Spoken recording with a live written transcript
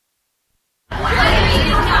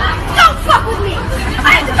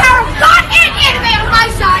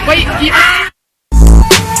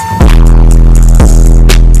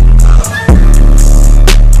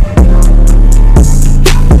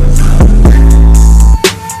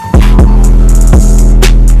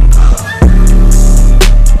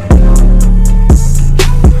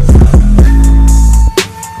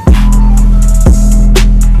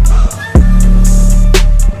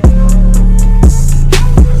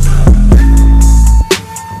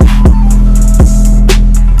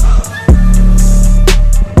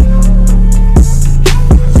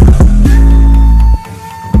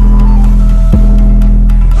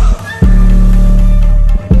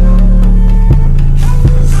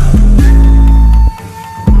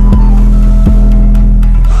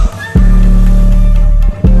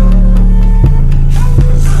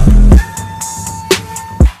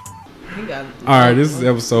All right, this is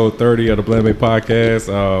episode 30 of the Blend Bay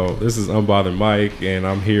Podcast. This is Unbothered Mike, and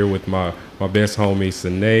I'm here with my best homie,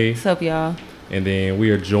 Sine. What's up, y'all? And then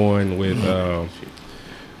we are joined with,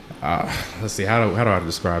 let's see, how do I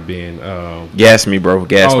describe Ben? Gas me, bro.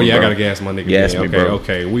 Gas me, yeah, bro. I got to gas my nigga Gas Ben. me, Okay, bro.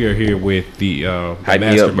 okay. We are here with the Hype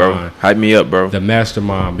me up, bro. Hype me up, bro. The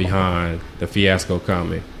mastermind behind the Fiasco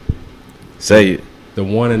comic. Say it. The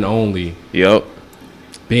one and only Yup.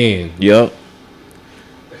 Ben. Yup.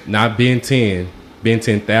 Not Ben 10, Ben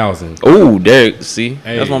 10,000. Ooh, Derek. See?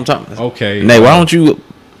 Hey, that's what I'm talking about. Okay. Nay, why don't you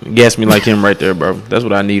gas me like him right there, bro? That's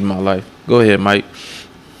what I need in my life. Go ahead, Mike.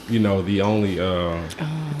 You know, the only,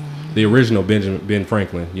 the original Ben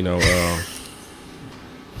Franklin, you know.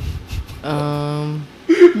 I'm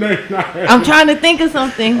trying to think of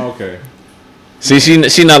something. Okay. See,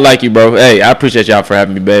 she not like you, bro. Hey, I appreciate y'all for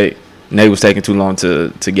having me back. Nate was taking too long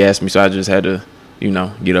to gas me, so I just had to,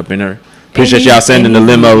 get up in her. Appreciate y'all sending the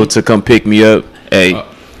limo to come pick me up. Hey,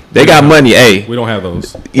 they got money. Hey, We don't have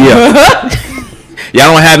those. yeah.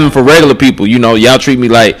 Y'all don't have them for regular people. Y'all treat me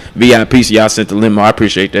like VIP, so y'all sent the limo. I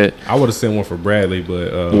appreciate that. I would have sent one for Bradley,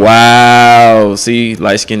 but Wow. See,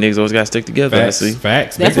 light-skinned niggas always got to stick together. facts, See?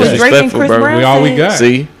 facts. That's Because what Drake and disrespectful, Chris bro. Brown we all we said. got.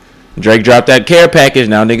 See? Drake dropped that care package.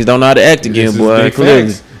 Now niggas don't know how to act again, This is boy. big Clearly.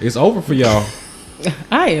 facts. It's over for y'all.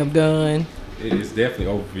 I am done. It's definitely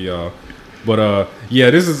over for y'all. But yeah,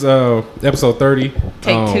 this is episode 30.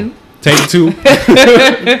 Take two. Take two.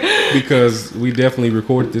 Because we definitely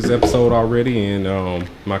recorded this episode already, and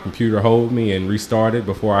my computer hold me and restarted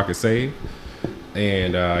before I could save.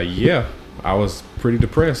 And yeah, I was pretty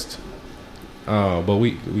depressed. But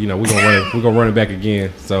we're gonna run it back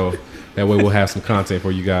again, so that way we'll have some content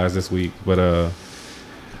for you guys this week. But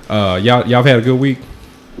y'all have had a good week.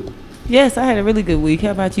 Yes, I had a really good week.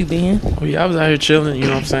 How about you, Ben? Oh, yeah, I was out here chilling. You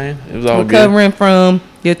know what I'm saying? It was all good. Recovering from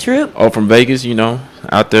your trip? Oh, from Vegas,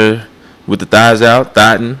 out there with the thighs out,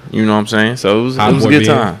 thotting. You know what I'm saying? So it was Hot a boy good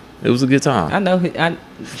Ben. time. It was a good time. I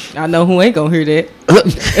know who ain't gonna hear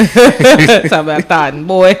that. Talk about thotting,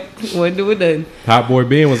 boy. Wouldn't do it nothing. Hot Boy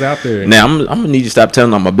Ben was out there. Now I'm gonna need you to stop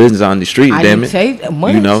telling all my business on the street. I Damn didn't it. say that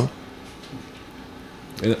much. I mean,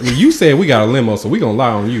 you said we got a limo, so we gonna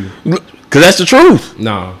lie on you. Cause that's the truth.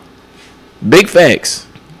 Nah. Big facts.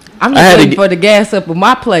 I'm I had just to waiting get- for the gas up at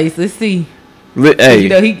my place. Let's see. Hey,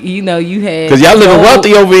 You had. cause y'all living gold-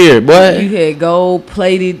 wealthy over here, boy. You had gold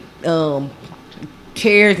plated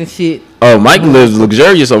chairs and shit. Oh, Mike lives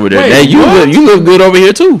luxurious over there. Wait, Hey, what? you live good over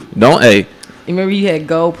here too. Don't hey. Remember you had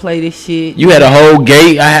gold plated shit. You had a whole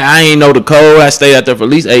gate. I ain't know the code. I stayed out there for at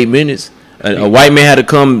least 8 minutes. A white man had to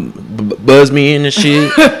come buzz me in and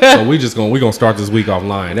shit. So we gonna start this week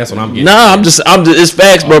offline. That's what I'm getting. Nah, I'm just it's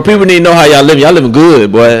facts, bro. Okay. People need to know how y'all living. Y'all living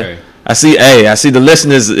good, boy. Okay. I see the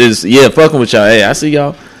listeners is fucking with y'all. Hey, I see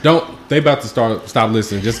y'all. They about to stop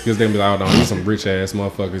listening just because they be like, oh no, there's some rich ass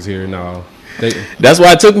motherfuckers here. No, That's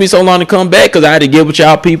why it took me so long to come back, because I had to get with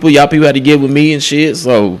y'all people. Y'all people had to get with me and shit.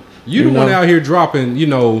 So you the one out here dropping,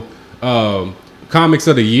 comics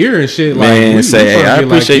of the year and shit. Like, Man, we say, trying to I get like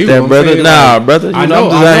appreciate you, that, know what I'm brother. saying? Nah, Like, brother, I you know,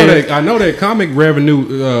 know, I'm just out I know that comic revenue.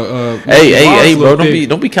 Hey, bro, little bit.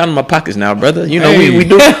 don't be counting my pockets now, brother. You know, Hey. we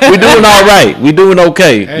doing all right. We doing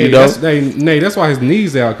okay. Hey, you know, that's why his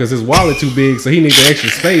knees out, because his wallet too big, so he needs the extra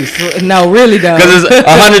space. No, really though. because it's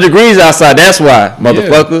 100 degrees outside. That's why,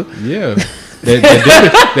 motherfucker. Yeah.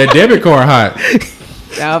 That debit card hot.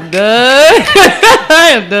 I'm done. I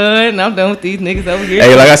am done. I'm done with these niggas over here.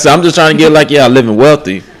 Hey, like I said, I'm just trying to get like y'all living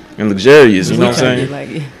wealthy and luxurious. You know what I'm saying?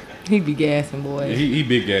 Like, he be gassing, boy. He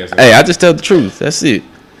big gas. Hey, I just tell the truth. That's it.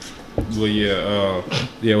 Well,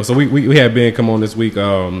 yeah. So we had Ben come on this week.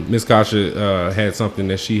 Miss Kasha had something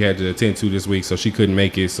that she had to attend to this week, so she couldn't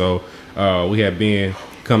make it. So we had Ben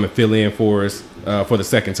come and fill in for us for the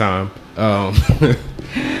second time.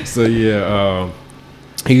 So yeah,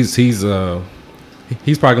 he's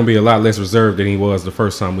probably gonna be a lot less reserved than he was the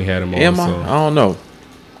first time we had him on. Am So. I don't know.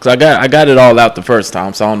 Cause I got it all out the first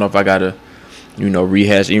time, so I don't know if I gotta,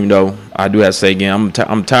 rehash. Even though I do have to say again,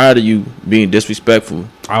 I'm tired of you being disrespectful.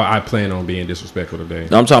 I plan on being disrespectful today.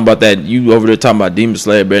 No, I'm talking about that. You over there talking about Demon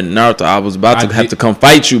Slayer better than Naruto. I was about to have to come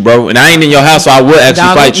fight you, bro. And I ain't in your house, so I would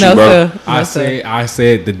actually fight you, bro. Sir. I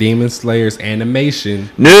said the Demon Slayer's animation.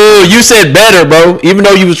 No, you said better, bro. Even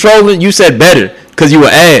though you was trolling, you said better. Cause you were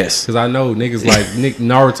ass. Cause I know niggas like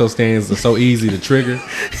Naruto stands are so easy to trigger.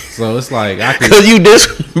 So it's like I could. Cause you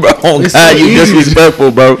bro. Oh God, so you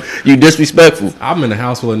disrespectful, bro. You disrespectful. I'm in a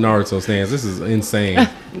house full of Naruto stands. This is insane.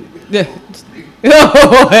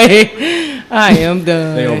 Oh, wait. I am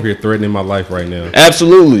done. They over here threatening my life right now.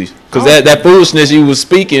 Absolutely. Cause that foolishness you was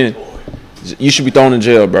speaking, you should be thrown in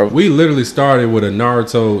jail, bro. We literally started with a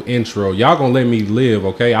Naruto intro. Y'all gonna let me live,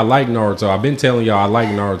 okay? I like Naruto. I've been telling y'all I like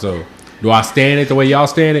Naruto. Do I stand it the way y'all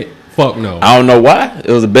stand it? Fuck no. I don't know why.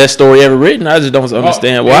 It was the best story ever written. I just don't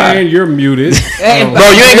understand why. And you're muted.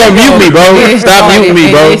 Bro, you ain't gonna mute me, bro. Stop muting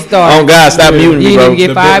me, bro. Oh God, stop muting me, bro. You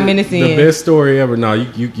get 5 minutes in. The best story ever. No,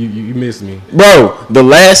 you missed me. Bro, the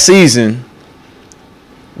last season,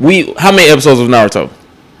 how many episodes of Naruto?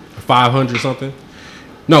 500 something.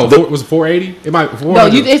 No, was it 480? It might. 400. No,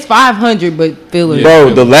 it's 500, but filler.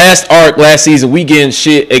 Bro, the last arc last season, we getting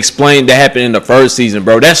shit explained that happened in the first season,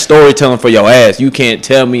 bro. That's storytelling for your ass. You can't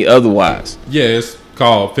tell me otherwise. Yeah, it's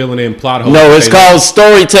called filling in plot holes. No, it's called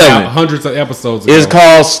storytelling. Hundreds of episodes ago. It's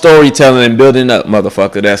called storytelling and building up,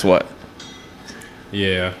 motherfucker. That's what.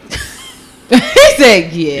 Yeah. He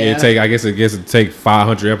said, yeah. I guess it take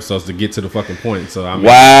 500 episodes to get to the fucking point. So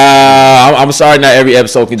wow, I'm sorry. Not every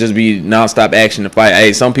episode can just be nonstop action to fight.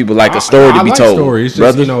 Hey, some people like a story to be told. It's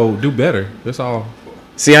just do better. That's all.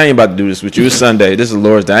 See, I ain't about to do this with you. It's Sunday. This is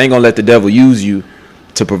Lord's Day. I ain't gonna let the devil use you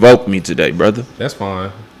to provoke me today, brother. That's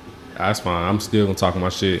fine. That's fine. I'm still gonna talk my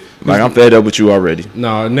shit. Like I'm fed up with you already.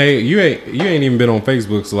 No, Nate, you ain't even been on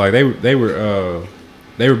Facebook. So like they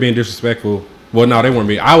were being disrespectful. Well, no, they weren't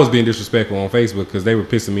being. I was being disrespectful on Facebook because they were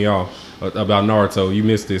pissing me off about Naruto. You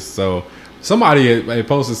missed this. So somebody had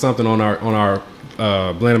posted something on our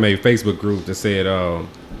Blandame Facebook group that said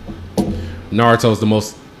Naruto's the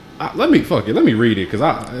most. Let me read it because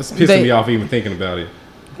it's pissing me off even thinking about it.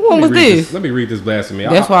 What was this? Let me read this blasphemy.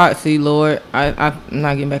 That's why. See, Lord, I'm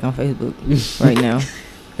not getting back on Facebook right now.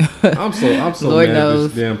 I'm so Lord mad knows.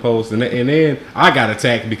 at this damn post, and then I got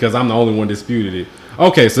attacked because I'm the only one disputed it.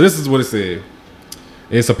 Okay, so this is what it said.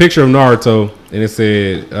 It's a picture of Naruto, and it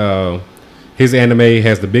said his anime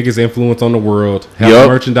has the biggest influence on the world. Hella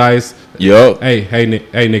merchandise. Yup. Hey,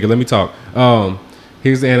 nigga, let me talk.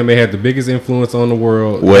 His anime had the biggest influence on the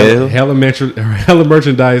world. Well, hella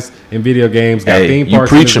merchandise and video games. Got theme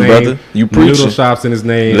parks you preaching, in his name, brother. You preaching. Noodle shops in his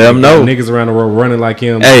name. Let him know. Niggas around the world running like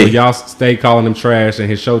him. Hey, so y'all stay calling him trash and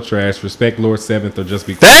his show trash. Respect Lord Seventh or just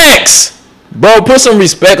be facts. Bro, put some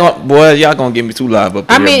respect on. Boy, y'all gonna get me too live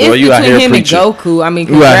up here. I mean, boy. it's You out between here him preaching. and Goku. I mean,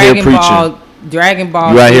 You out here Dragon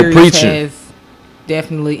Ball You out here series preaching. has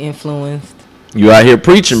definitely influenced. You out here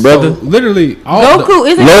preaching, brother. So, literally, Goku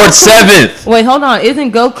isn't Lord Goku, Seventh. Wait, hold on.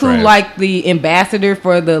 Isn't Goku Trash. like the ambassador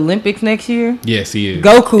for the Olympics next year? Yes, he is.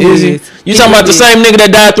 Goku Is he? You talking about the same nigga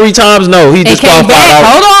that died 3 times? No, he disqualified.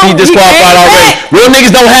 Hold on. He disqualified already. Real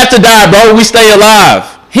niggas don't have to die, bro. We stay alive.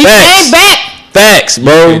 He came back. Facts, He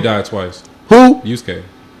bro. died twice. Who? Yusuke.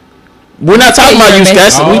 We're not talking about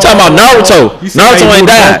Yusuke. We talking about Naruto. Naruto ain't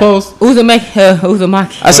died.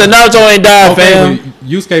 Uzumaki. I said Naruto ain't died, Okay, fam. but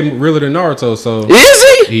Yusuke realer than Naruto, so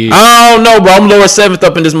Is he? He- I don't know, bro. I'm Lord Seventh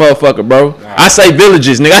up in this motherfucker, bro. I say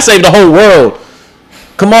villages, nigga. I save the whole world.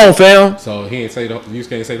 Come on, fam. so he ain't say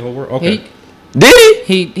Yusuke ain't say the whole word. Okay, Did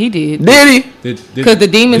he? He did. Did he? Because the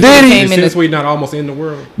demons Did he? came in. Since we not almost in the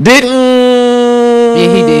world, Didn't? Yeah,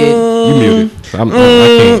 he did. you muted. I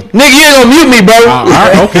can't. Nigga, you ain't gonna mute me, bro. All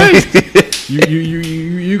right, okay.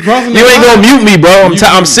 you crossing. You ain't gonna mute me, bro.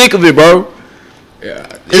 I'm sick of it, bro. Yeah,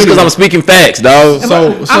 It's because I'm speaking facts, dog.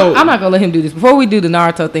 I'm not gonna let him do this. Before we do the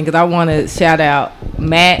Naruto thing, because I want to shout out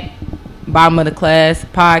Matt, bottom of the class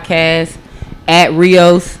podcast at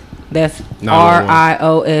Rios. That's 911.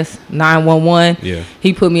 RIOS 911. Yeah.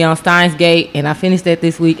 He put me on Steins Gate, and I finished that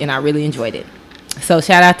this week, and I really enjoyed it. So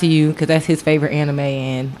shout out to you, because that's his favorite anime,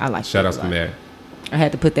 and I like. Shout it outs a to lot. Matt. I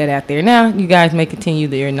had to put that out there. Now you guys may continue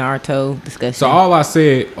your Naruto discussion. So all I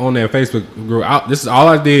said on that Facebook group, this is all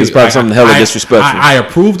I did. It's probably something hella disrespectful. I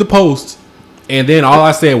approved the post, and then all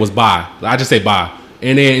I said was bye. I just say bye,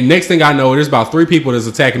 and then next thing I know, there's about 3 people that's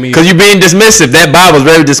attacking me. Because you being dismissive. That Bob was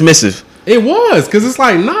very dismissive. It was because it's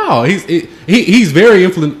like no, he's very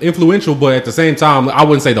influential, but at the same time, I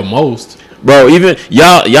wouldn't say the most. Bro, even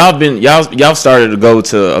y'all started to go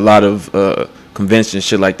to a lot of conventions,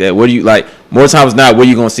 shit like that. What do you like? More times than not, where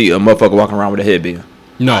you gonna see a motherfucker walking around with a headband?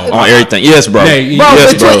 No, on everything. Yes, bro. Nay, Bro,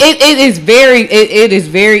 yes, bro. it is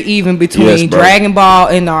very even between Yes, bro. Dragon Ball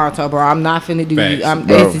and Naruto, bro. I'm not finna do Facts,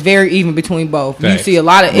 bro. it's very even between both. Facts. You see a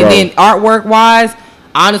lot of, Bro. and then artwork wise,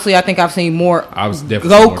 honestly, I think I've seen more I was definitely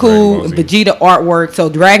more Goku, Dragon Ball Z. Vegeta artwork, so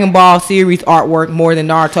Dragon Ball series artwork more than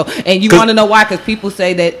Naruto. And you want to know why? Because people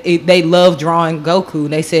say that they love drawing Goku.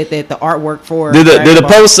 They said that the artworok for Did the Dragon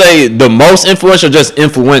Ball- post say the most influential, or just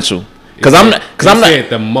influential? Because I'm not.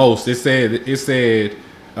 said the most. It said it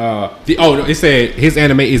said his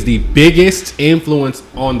anime is the biggest influence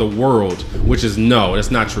on the world, which is no,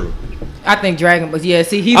 that's not true. I think Dragon Ball. Yeah,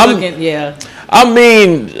 see, he's I'm- looking. Yeah, I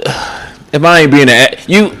mean, if I ain't being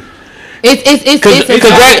you. it's Because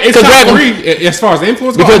top Dragon, three as far as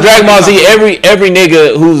influence because goes, Dragon Ball Z, it's top every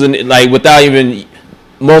nigga who's like without even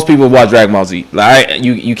most people watch Dragon Ball Z. Like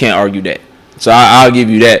you can't argue that. So I'll give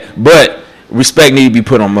you that. But respect need to be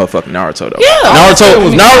put on motherfucking Naruto though. Yeah,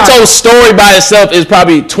 Naruto's story by itself is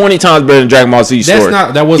probably 20 times better than Dragon Ball Z's story.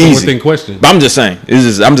 that wasn't Easy. within question. But I'm just saying.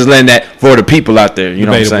 I'm just letting that for the people out there. You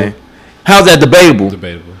know what I'm Debatable. saying? How's that debatable?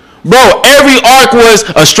 Debatable. Bro, every arc was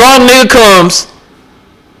a strong nigga comes.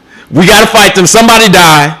 We gotta fight them. Somebody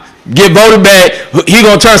die. Get voted back. He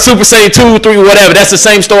gonna turn Super Saiyan 2, 3, whatever. That's the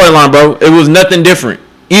same storyline, bro. It was nothing different.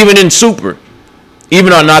 Even in Super.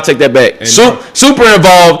 Even though, no, I'll take that back. And Super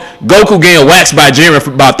involved Goku getting waxed by Jiren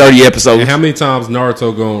for about 30 episodes. And how many times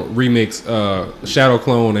Naruto gonna remix Shadow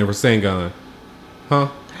Clone and Rasengan? Huh?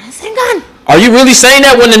 Are you really saying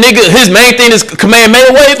that when the nigga, his main thing is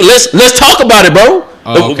Kamehameha Wave? Let's talk about it, bro.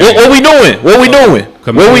 Oh, okay. What we doing? What we doing?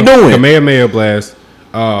 What we doing? Kamehameha Blast,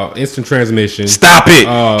 instant transmission. Stop it.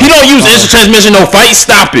 He don't use instant transmission, no fight.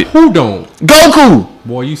 Stop it. Who don't? Goku.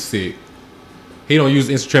 Boy, you sick. He don't use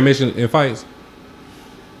instant transmission in fights.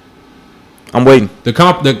 I'm waiting.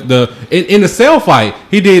 In the Cell fight,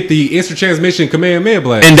 he did the instant transmission Kamehameha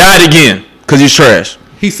Blast. And died again because he's trash.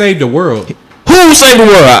 He saved the world. Who saved the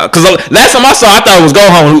world? Because last time I saw, I thought it was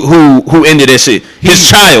Gohan who ended that shit. His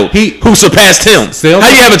child, who surpassed him. How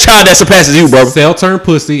you have a child that surpasses you, bro? Cell turned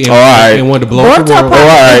pussy and, right. and wanted to blow up the Boruto world.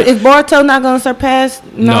 right. Is Boruto not gonna surpass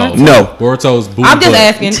Naruto? No. Boruto's booty I'm just butt.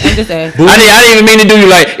 asking. I didn't even mean to do you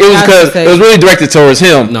like it was because it was really directed towards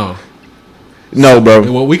him. No, bro.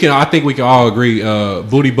 Well, I think we can all agree.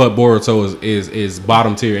 Booty butt Boruto is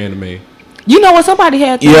bottom tier anime. You know what? Somebody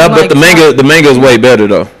had. Yeah, but the manga is way better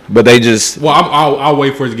though. But they just. Well, I'll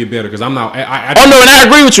wait for it to get better because I'm not. And I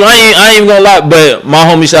agree with you. I ain't even gonna lie. But my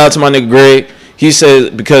homie, shout out to my nigga Greg. He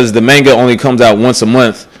said because the manga only comes out once a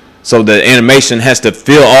month, so the animation has to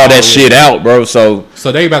fill all that shit out, bro. So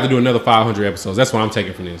they about to do another 500 episodes. That's what I'm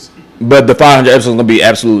taking from this. But the 500 episodes gonna be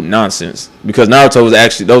absolute nonsense because Naruto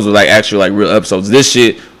was those were like real episodes. This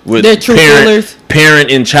shit with parent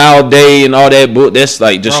and child day and all that book. That's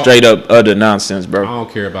like just straight up utter nonsense, bro. I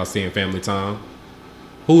don't care about seeing family time.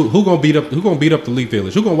 Who gonna beat up the Leaf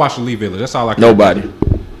Village? Who gonna watch the Leaf Village? That's all I care. Nobody.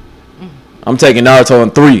 I'm taking Naruto in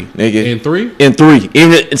 3, nigga. In 3? In 3.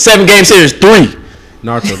 Even in 7 game series, 3.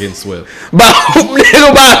 Naruto getting swept. By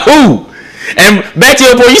who? And back to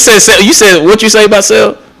your point, you said what you say about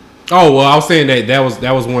Cell? Oh well, I was saying that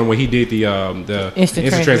was one where he did the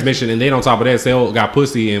instant transmission, and then on top of that, Cell got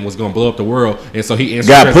pussy and was gonna blow up the world, and so he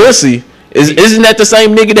got pussy. Isn't that the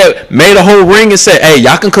same nigga that made a whole ring and said, "Hey,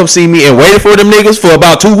 y'all can come see me," and waited for them niggas for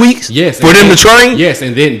about 2 weeks? Yes, for them to train. Yes,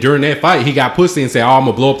 and then during that fight, he got pussy and said, "Oh, I'm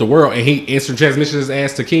gonna blow up the world," and he instant transmission his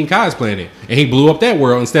ass to King Kai's planet, and he blew up that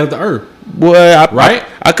world instead of the Earth. Boy,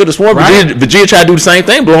 I could have sworn Vegeta tried to do the same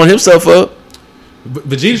thing, blowing himself up.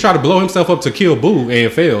 Vegeta tried to blow himself up to kill Boo and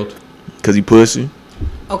failed. Cause he pussy.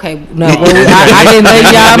 Okay, no, I didn't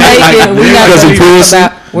let y'all make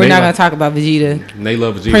it. We're not gonna talk about Vegeta. They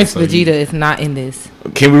love Vegeta. Prince Vegeta is not in this.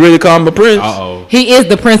 Can we really call him a prince? Uh-oh. He is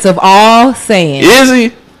the prince of all Saiyans. Is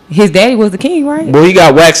he? His daddy was the king, right? Well, he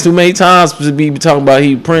got waxed too many times to be talking about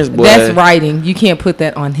he prince. Boy, that's writing. You can't put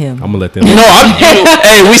that on him. I'm gonna let them.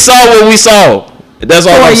 Hey, we saw what we saw. That's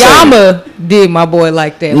all I'm saying. Toriyama did my boy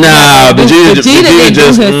like that. Nah, Vegeta didn't do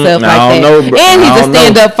himself like that. And he's a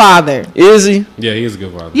stand-up father. Is he? Yeah, he is a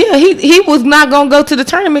good father. Yeah, he was not gonna go to the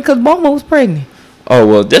tournament because Bulma was pregnant. Oh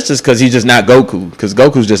well, that's just because he's just not Goku. Because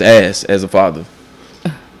Goku's just ass as a father.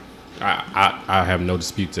 I have no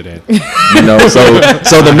dispute to that. You know,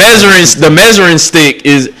 so the measuring stick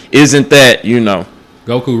isn't that, you know.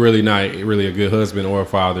 Goku really not really a good husband or a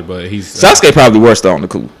father, but he's Sasuke probably worse though on the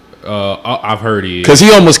cool. I've heard he is. Because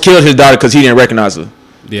he almost killed his daughter because he didn't recognize her.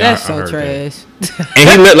 Yeah, that's so trash. And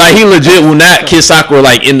he legit will not kiss Sakura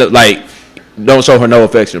don't show her no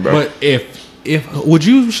affection, bro. But if would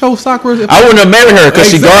you show Sakura? I wouldn't have married her because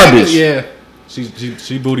she garbage. Yeah,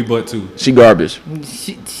 she booty butt too. She garbage.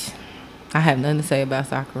 I have nothing to say about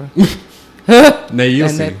Sakura. Now you Done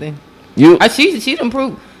see. nothing. You She's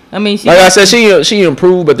improved. I mean, like I said, she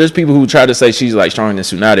improved, but there's people who try to say she's like stronger than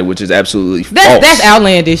Tsunade, which is absolutely false. That's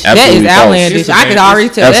outlandish. Absolutely that is false. outlandish. It's I could already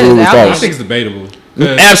tell absolutely that is false. I outlandish. think it's debatable.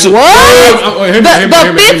 Absolutely. What?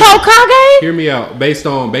 The fifth Hokage? Hear me out. Based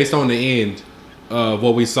on the end of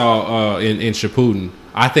what we saw in Shippuden,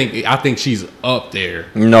 I think she's up there.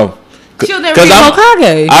 No. She'll never be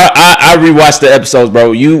Hokage. I rewatched the episodes,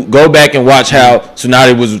 bro. You go back and watch how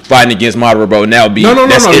Tsunade was fighting against Madara, bro. And that would be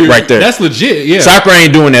that's it right there. That's legit. Yeah. Sakura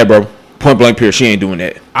ain't doing that, bro. Point blank period. She ain't doing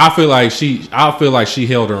that. I feel like she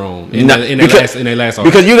held her own in that last arc.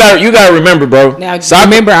 Because you gotta remember, bro. Now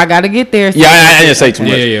remember, I gotta get there. Yeah, I didn't say too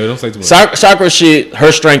much. Yeah. Don't say too much. Sakura shit,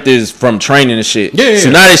 her strength is from training and shit. Yeah.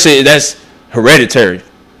 Tsunade shit, that's hereditary.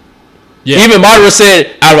 Yeah. Even Madara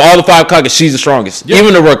said, out of all the 5 Kage, she's the strongest. Yeah.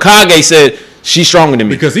 Even the Raikage said she's stronger than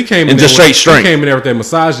me Because he came in just straight strength. He came in there with that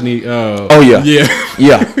misogyny. Oh yeah.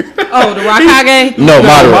 Yeah. Oh, the Raikage? No,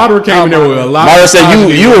 Madara. Madara came in there with a lot. Madara of said,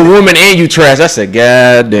 misogyny. "You a woman and you trash." I said,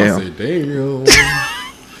 "God I damn." said, damn.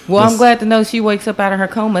 Well, I'm glad to know she wakes up out of her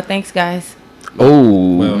coma. Thanks, guys.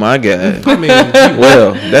 Oh Well, my God. I mean,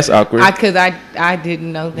 Well, that's awkward. Because I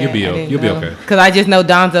didn't know that. You'll be okay. Because I just know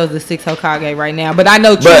Danzo's the 6th Hokage right now. But I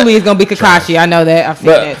know truly it's going to be Kakashi. I know that. I've seen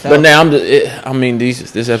that. So. But now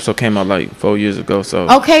this episode came out like 4 years ago, so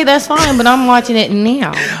Okay, that's fine. But I'm watching it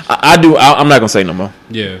now. I'm not gonna say no more.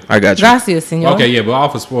 yeah. I got you. Gracias, senor. Okay, yeah, but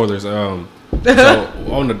off of spoilers. So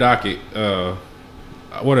on the docket,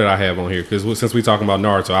 what did I have on here? Because since we talking about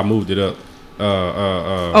Naruto, I moved it up.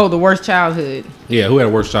 Oh, the worst childhood. Yeah, who had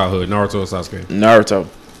a worse childhood, Naruto or Sasuke? Naruto.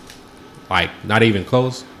 Like, not even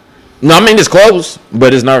close. No, I mean it's close,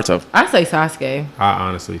 but it's Naruto. I say Sasuke. I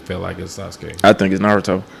honestly feel like it's Sasuke. I think it's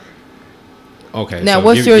Naruto. Okay. Now, so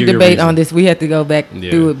what's your give debate reason. on this? We have to go back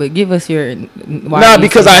Yeah. through it, but give us your. No,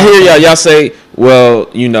 because I hear y'all say, well,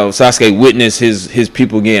 Sasuke witnessed his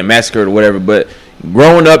people getting massacred or whatever, but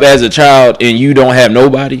growing up as a child and you don't have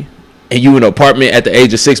nobody, and you in an apartment at the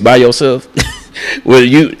age of 6 by yourself, where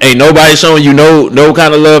you ain't nobody showing you no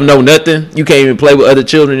kind of love, no nothing. You can't even play with other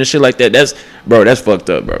children and shit like that. That's fucked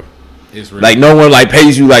up, bro. It's really Like no one like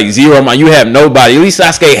pays you like zero money. You have nobody. At least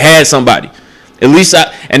Sasuke had somebody. At least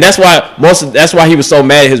and that's why he was so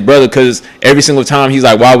mad at his brother, because every single time he's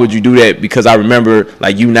like, why would you do that? Because I remember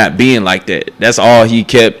like you not being like that. That's all he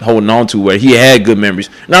kept holding on to, where he had good memories.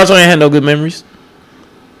 Naruto ain't had no good memories.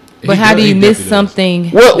 But how do you miss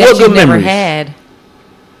something What that you good never memories? had?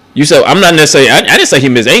 You said I'm not necessarily. I didn't say he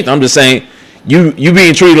missed anything. I'm just saying you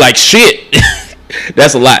being treated like shit.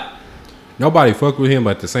 That's a lot. Nobody fucked with him,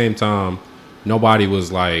 but at the same time, nobody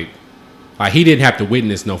was like he didn't have to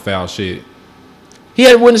witness no foul shit. He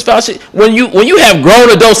had witness foul shit. When you have grown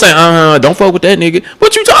adults saying, don't fuck with that nigga.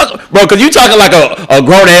 What you talking, bro? Because you talking like a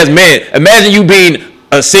grown ass man. Imagine you being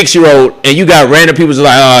a 6-year-old and you got random people just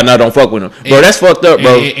like, no, don't fuck with him, bro. That's fucked up,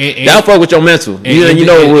 bro. Don't fuck with your mental. You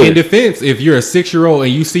know it would. In defense, if you're a 6-year-old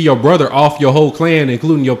and you see your brother off your whole clan,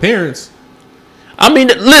 including your parents. I mean,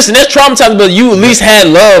 listen, that's traumatizing, but you at least had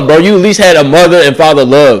love, bro. You at least had a mother and father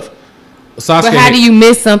love. But how do you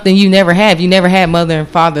miss something you never had? You never had mother and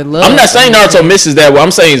father love. I'm not saying Naruto misses that. I'm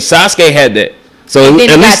saying Sasuke had that. So at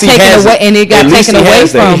least he has it. And it got taken away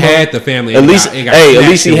from him. He had the family. At least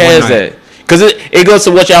he has that. Because it goes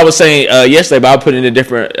to what y'all was saying yesterday, but I'll put in a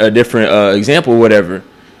different example or whatever.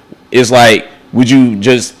 It's like, would you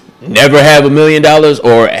just never have $1 million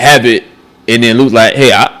or have it and then lose? Like,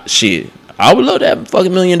 hey, I would love to have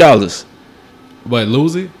fucking $1 million. But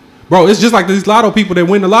lose it? Bro, it's just like these lotto people that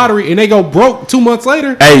win the lottery and they go broke 2 months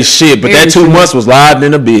later. Hey, shit, but that 2 months was live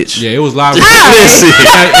than a bitch. Yeah, it was live.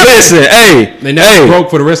 Listen, hey. And now you broke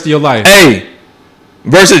for the rest of your life. Hey.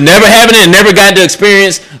 Versus never having it and never got the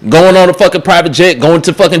experience going on a fucking private jet, going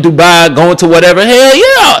to fucking Dubai, going to whatever. Hell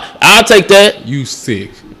yeah, I'll take that. You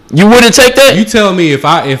sick. You wouldn't take that? You tell me if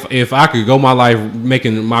I could go my life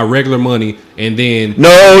making my regular money and then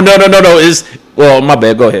No. Well, my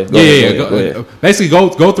bad. Go ahead. Go ahead. Basically,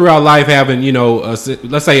 go throughout life having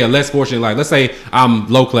let's say a less fortunate life. Let's say I'm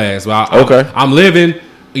low class, but I'm living.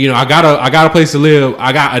 I got a place to live.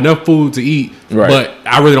 I got enough food to eat, right. But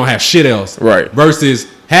I really don't have shit else. Right. Versus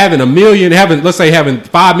having $1 million, having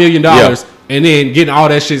 $5 million, and then getting all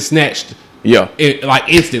that shit snatched. Yeah. Like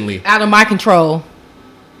instantly. Out of my control.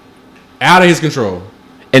 Out of his control.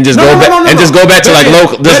 And just go back to like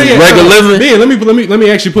local, just regular living. Man, let me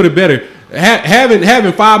actually put it better. Having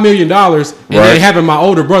 $5 million and then having my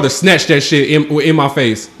older brother snatch that shit in my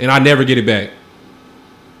face and I never get it back.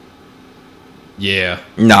 Yeah.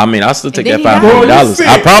 No, I mean, I'll still take that $5 million.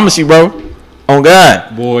 I promise you, bro. On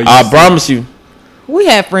God. Boy, I promise you. We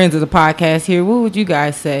have friends of the podcast here. What would you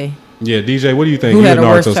guys say? Yeah, DJ, what do you think? Who You're had a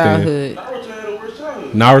worse Naruto childhood? Stan.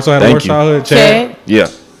 Naruto had a Thank worse you. childhood. Chad. Yeah,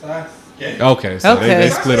 Okay, so Okay. they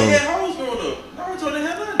split on.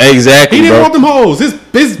 exactly, He didn't bro. want them hoes. His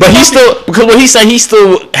But he still, because what he said, he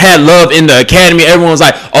still had love in the academy. Everyone was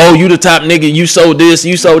like, "Oh, you the top nigga. You sold this.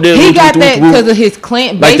 You sold this." He Whoop, got whoop, that whoop, whoop. because of his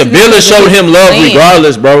clan. Like the basically villain because of showed his him love clan.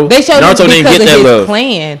 regardless, bro. They showed Naruto him didn't because get of that his love.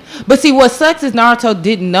 clan. But see, what sucks is Naruto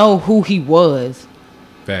didn't know who he was.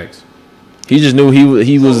 Facts. He just knew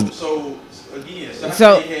he was. So again, Sasuke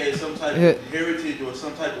So- had some type Yeah. of heritage or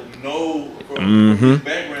some type of know from his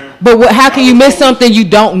background. But how can you miss something you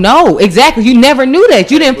don't know? Exactly. You never knew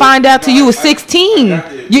that. You didn't find out till you was 16. I got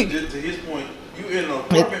that. You, Just to his point, you in an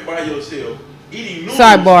apartment by yourself, eating noodles.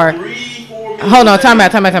 Sidebar. 3-4 meals hold a on. day.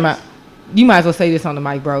 Time out. You might as well say this on the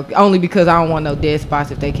mic, bro. Only because I don't want no dead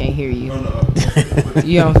spots if they can't hear you. No.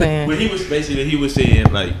 You know what I'm saying? But he was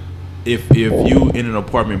saying like, if you in an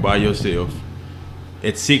apartment by yourself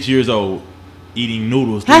at 6 years old eating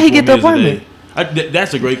noodles, How he 3-4 get the meals a apartment? day,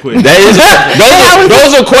 that's a great question. That is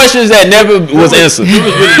those are questions that never was answered. It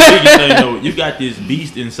was really the biggest thing though. You got this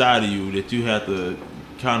beast inside of you that you have to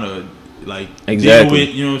kind of like Exactly. deal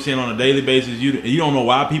with. You know what I'm saying, on a daily basis. You don't know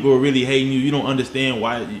why people are really hating you. You don't understand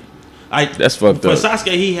why. That's fucked for up.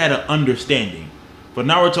 Sasuke, he had an understanding. For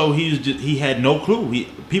Naruto, he had no clue.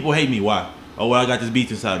 People hate me. Why? Oh, well, I got this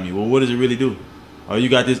beast inside me. Well, what does it really do? Oh, you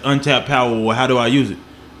got this untapped power. Well, how do I use it?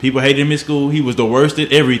 People hated him in school. He was the worst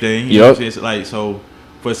at everything. You know what I'm saying? Like, so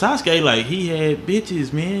for Sasuke, like, he had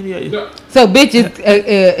bitches, man. So bitches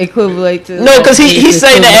equivalent to No, because he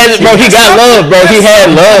saying that as bro. He got love, bro. He had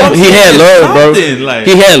love. He had love, bro. Something, like-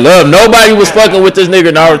 He had love. Nobody was fucking with this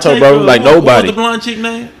nigga Naruto, bro. Like What was nobody. the blonde chick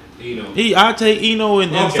name? Ino. I take Ino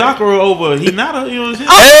and Sakura over Hinata. You know what I'm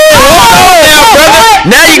saying?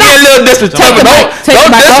 Now you get a little disrespectful. Take Don't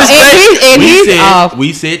him back off. disrespect. And he's off.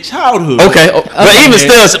 We said childhood. Okay, but even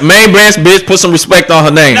still, main branch bitch, put some respect on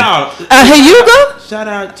her name. Now, Hyuga? shout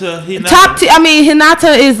out to Hinata.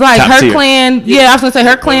 Hinata is like Top her tier. clan. Yeah, I was gonna say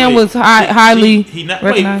her clan was highly Wait,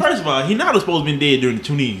 recognized. first of all, Hinata's supposed to be dead during the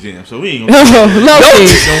Chunin exam, so we ain't gonna. Low-key.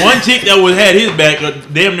 The one chick that had his back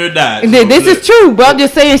damn near died. And So, this look. is true, bro. I'm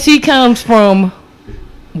just saying she comes from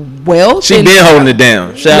wealth. She and, been holding it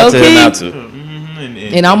down. Shout out to Low-key. Hinata.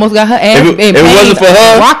 and almost got her ass. If it wasn't for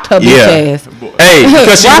her, rocked her bitch yeah. ass. Hey,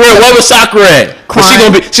 because she Rock real. her. What was Sakura at? 'Cause she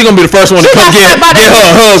Crying. gonna be the first one to She come got get slapped by her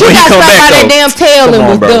a hug She when he got come slapped back by that though. damn tail Come and on,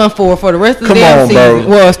 was bro. done for the rest of the Come damn on, bro.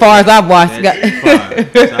 season. Well, as far as I've watched,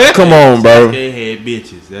 Come on, bro. They had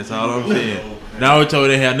bitches. That's all I'm saying. Naruto,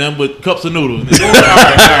 they had nothing but cups of noodles.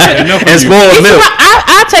 And spoiled milk.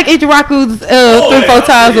 I take Ichiraku's 3-4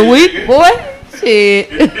 times a week, boy. Shit,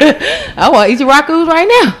 I want Ichiraku's right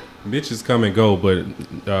now. Bitches come and go, but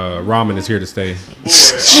ramen is here to stay.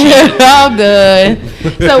 I'm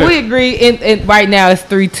good. So we agree. And right now it's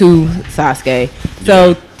 3-2 Sasuke.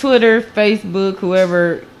 So Twitter, Facebook,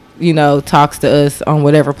 whoever talks to us on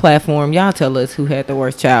whatever platform, y'all tell us who had the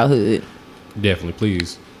worst childhood. Definitely,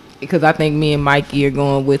 please. Because I think me and Mikey are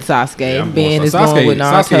going with Sasuke. Yeah, I'm Ben going- is Sasuke, going with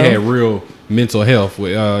Naruto. Sasuke had real mental health.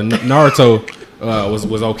 With Naruto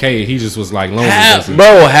was okay. He just was like lonely.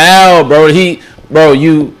 Bro,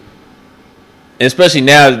 you. Especially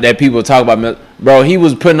now that people talk about, bro, he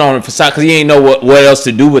was putting on a facade because he ain't know what else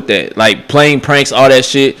to do with that. Like playing pranks, all that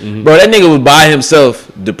shit. Mm-hmm. Bro, that nigga was by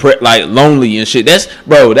himself, depressed, like lonely and shit.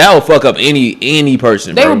 Bro, that will fuck up any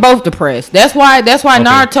person. They bro. were both depressed. That's why Okay.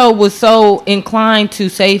 Naruto was so inclined to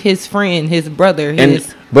save his friend, his brother, and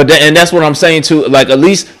that's what I'm saying too. Like at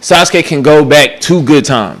least Sasuke can go back to good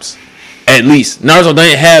times. At least Naruto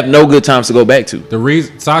didn't have no good times to go back to. The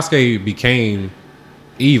reason Sasuke became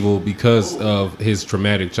evil because of his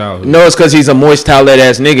traumatic childhood. No, it's because he's a moist towelette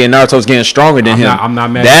ass nigga, and Naruto's getting stronger than him. I'm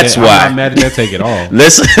not mad. That's at that. why. I'm not mad at that take at all.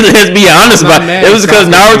 Let's be honest I'm not about mad it. It was at because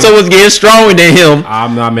Sasuke. Naruto was getting stronger than him,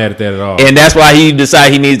 I'm not mad at that at all. and that's why he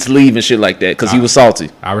decided he needed to leave and shit like that because he was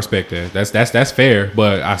salty. I respect that. That's fair,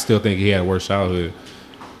 but I still think he had a worse childhood.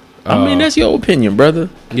 I mean, that's your opinion, brother.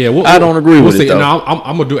 Yeah, I don't agree with see. it, though. No,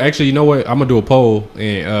 I'm gonna do. Actually, you know what? I'm gonna do a poll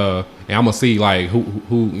and I'm gonna see like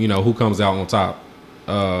who comes out on top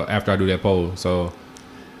after I do that poll. So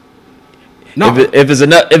no, If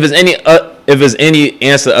it's any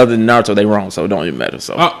answer other than Naruto, they wrong. So it don't even matter.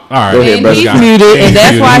 So all right. Go ahead, and brother. he's Got it. muted, and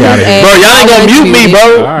that's why his ass. Bro, y'all ain't gonna always mute me, muted.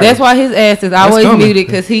 bro. All right. That's why his ass is always coming. muted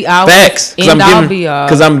because he always Facts, end all be all.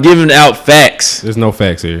 because I'm giving out facts. There's no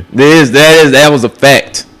facts here. That was a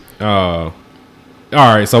fact. All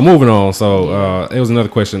right. So moving on. So it was another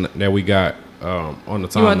question that we got on the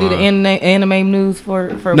timeline. You want to do the anime news for?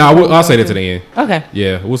 No, I'll say that to the end. Okay.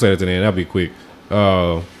 Yeah, we'll say that to the end. That'll be quick.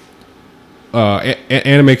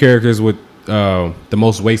 Anime characters with the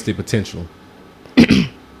most wasted potential.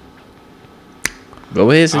 Go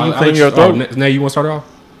ahead, so you I'll clean let your you- throat. now you want to start off?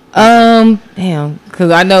 Damn,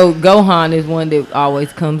 because I know Gohan is one that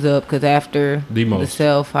always comes up. Because after The most. the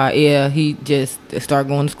self, he just start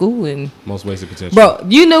going to school and. Most wasted potential.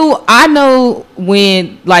 Bro, I know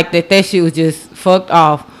when like that shit was just fucked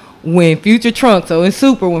off when Future Trunks, so in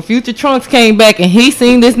Super, when Future Trunks came back and he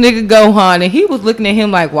seen this nigga Gohan and he was looking at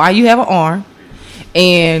him like, why you have an arm?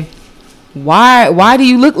 And why do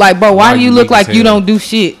you look like, bro, why do you look like you don't do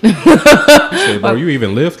shit? Shit, bro, you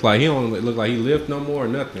even lift? Like, he don't look like he lift no more or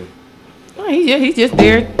nothing. He's just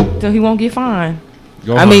there till he won't get fined.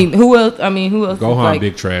 Gohan. Who else? Gohan, like,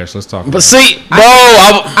 big trash. Let's talk about But it. see, bro,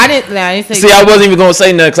 I didn't say. see, I wasn't even gonna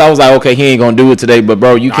say nothing because I was like, okay, he ain't gonna do it today. But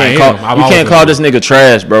bro, you can't call this nigga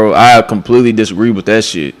trash, bro. I completely disagree with that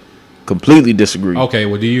shit. Completely disagree. Okay,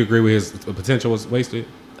 well, do you agree with his potential was wasted?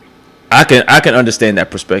 I can understand that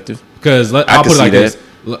perspective. Because I'll can put it like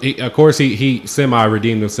see this. Of course, he semi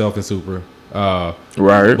redeemed himself in Super.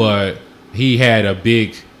 Right. But he had a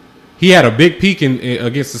big peak in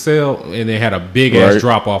against the Cell, and then had a big ass Right.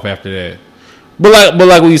 drop off after that. But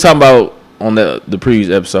like what you talking about on the previous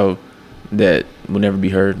episode that will never be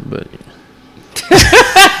heard, but This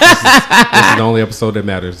is the only episode that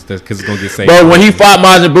matters because it's gonna get saved. bro, when he fought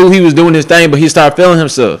Majin Buu, he was doing his thing, but he started feeling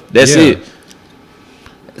himself. That's Yeah. it.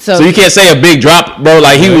 So you can't say a big drop, bro.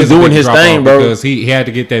 Like he Yeah, was it's a doing big his drop thing, off bro. because he had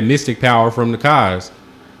to get that mystic power from the Kais.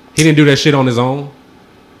 He didn't do that shit on his own.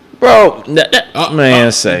 Bro,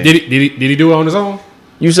 man, say Did he do it on his own?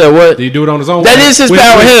 you said what? Did he do it on his own? That is his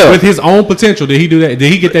power, hell. With his own potential, did he do that?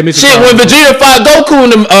 Did he get that mystic Shit, power? when Vegeta fought Goku in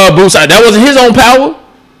the boost, that wasn't his own power,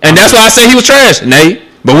 and that's why I say he was trash, Nate.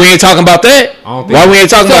 But we ain't talking about that. I don't think Why we ain't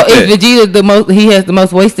talking So about is that? Vegeta the most? He has the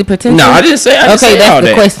most wasted potential. No, I didn't say. I didn't Okay, say all that's the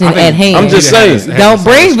that. question I think- at hand. I'm just Vegeta saying. has Don't a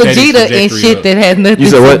bring steady Vegeta in trajectory shit up. that has nothing You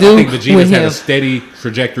said to what? do I think Vegeta's with had him. a steady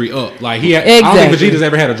trajectory up. Like I don't think Exactly. Vegeta's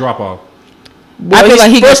ever had a drop off. I feel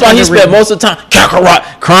like he first of all, he gets spent underrated. most of the time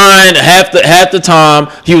Kakarot crying half the time.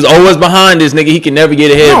 He was always behind this nigga. He can never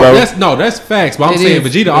get ahead, bro. That's facts. But I'm It saying is,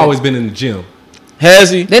 Vegeta yeah. always been in the gym.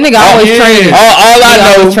 Has he? That nigga always yeah. training. All He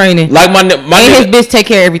I always know, training. like my And his nigga, bitch take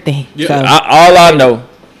care of everything. Yeah. So. all I know,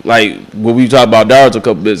 like what we talked about Naruto a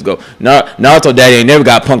couple bits ago. Naruto daddy ain't never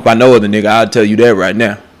got punked by no other nigga. I'll tell you that right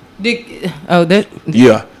now. That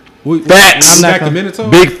Yeah, Facts. Back to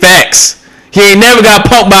Minato. big facts. He ain't never got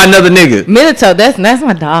punked by another nigga. Minato. That's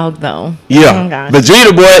my dog though. Yeah, Oh, gosh.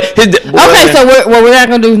 Vegeta boy. Okay, so what we're not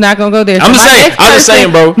gonna do is not gonna go there. I'm So just my saying- next I'm just person-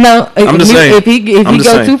 saying, bro. No, I'm just saying. If he I'm just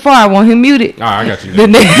go saying. too far, I want him muted. All right, I got you. The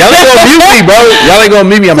Now. nigga- Y'all ain't gonna mute me, bro. Y'all ain't gonna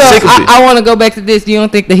mute me. I'm So sick of it. I want to go back to this. You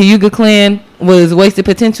don't think the Hyuga clan was wasted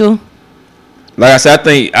potential? Like I said,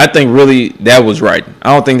 I think really that was right.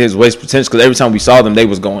 I don't think there's waste potential because every time we saw them, they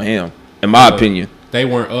was going ham. In my opinion, They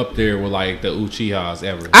weren't up there with like the Uchihas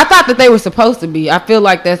ever. I thought that they were supposed to be. I feel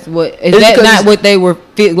like that's what is It's that because not it's- what they were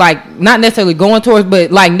like not necessarily going towards, but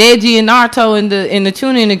like Neji and Naruto in the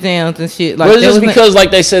tuning exams and shit. Like but it's that just was because like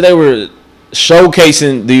they said they were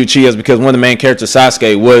showcasing the Uchihas because one of the main characters,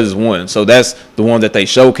 Sasuke, was one. So that's the one that they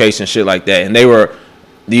showcased and shit like that. And they were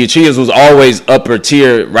the Uchihas was always upper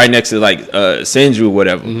tier, right next to like Senju or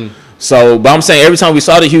whatever. So, but I'm saying every time we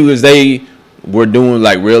saw the Hyugas, they were doing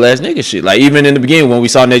like real ass nigga shit. Like even in the beginning when we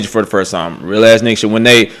saw Neji for the first time, real ass nigga shit. When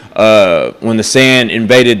they when the Sand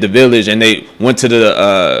invaded the village and they went to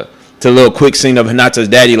the little quick scene of Hinata's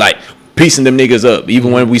daddy like piecing them niggas up.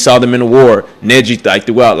 Even when we saw them in the war, Neji like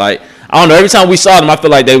throughout. Like I don't know. Every time we saw them, I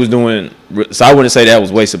feel like they was doing. So I wouldn't say that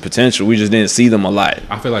was wasted potential. We just didn't see them a lot.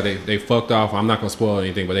 I feel like they fucked off. I'm not gonna spoil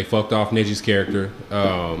anything, but they fucked off Neji's character.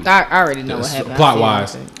 I already know what happened. Plot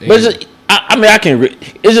wise, But it's just, I mean, I can.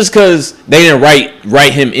 It's just because they didn't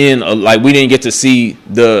write him in. Like we didn't get to see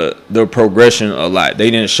the progression a lot.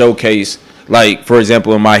 They didn't showcase, like for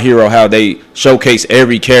example, in My Hero, how they showcase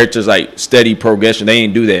every character's like steady progression. They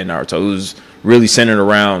didn't do that in Naruto. It was really centered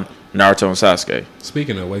around Naruto and Sasuke.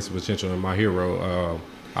 Speaking of wasted potential in My Hero,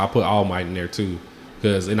 I put All Might in there too,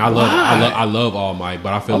 because I love All Might,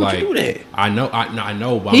 but I feel Why would like you do that? I know.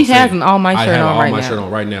 But He I'm saying, has an All Might I shirt have on an All right Might now. shirt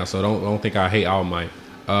on right now, so don't think I hate All Might.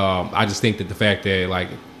 I just think that the fact that like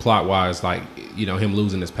plot wise, like him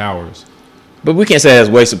losing his powers, But we can't say that's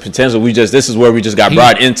wasted potential. This is where we just got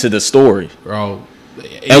brought into the story. bro.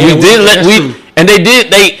 And we did and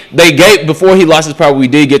they gave before he lost his power. We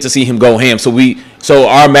did get to see him go ham. So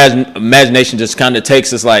our imagination just kind of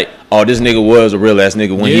takes us like, oh, this nigga was a real ass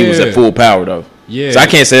nigga when he was Yeah. at full power though. Yeah. So I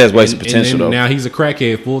can't say that's wasted And potential then though. now he's a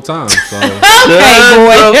crackhead full time, so Okay, boy.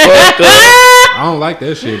 I don't like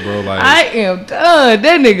that shit, bro. Like I am done.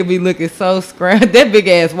 That nigga be looking so scrubbed. That big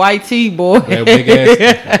ass white tee, boy. that big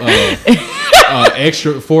ass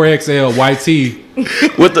extra 4XL white tee.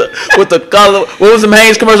 with the color. What was the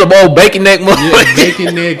Hanes commercial? Boy, bacon neck, Yeah,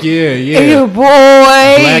 bacon neck. Yeah. Ew, boy.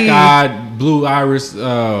 Black eyed, blue iris,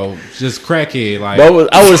 just crackhead. Like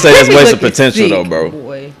I would say that's He waste of looking potential sick, though, bro.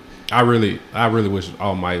 Boy. I really wish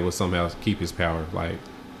All Might would somehow keep his power. Like,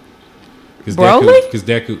 Broly? Because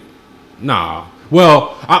Deku, nah.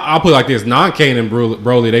 Well, I'll put it like this: non-canon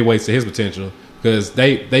Broly, they wasted his potential because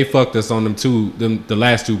they fucked us on the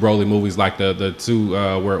last two Broly movies, like the two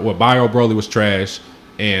where Bio Broly was trash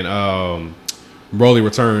and Broly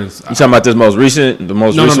Returns. You talking about this most recent? The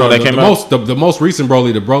most recent one that came out? The most recent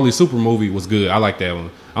Broly, the Broly Super movie was good. I like that one.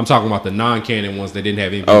 I'm talking about the non-canon ones that didn't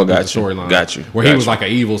have any storyline. Got you. Where he was like an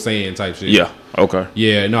evil Saiyan type shit. Yeah. Okay.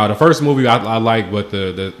 Yeah. No, the first movie I like, but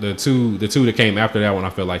the two that came after that one, I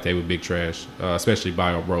feel like they were big trash. Especially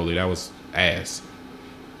Bio Broly, that was ass.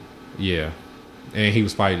 Yeah, and he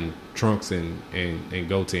was fighting Trunks and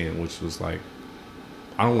Goten, which was like,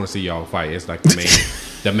 I don't want to see y'all fight. It's like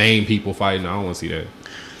the main people fighting. I don't want to see that.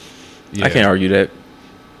 Yeah. I can't argue that.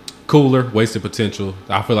 Cooler, wasted potential.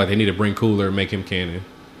 I feel like they need to bring Cooler and make him canon.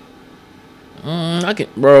 I can,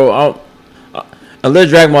 bro. Unless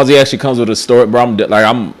Dragon Ball Z actually comes with a story, bro,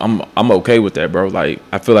 I'm okay with that, bro. Like,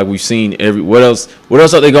 I feel like we've seen what else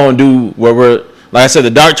are they gonna do? Where we're, like I said,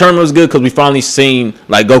 the Dark Tournament was good because we finally seen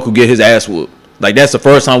like Goku get his ass whooped. Like, that's the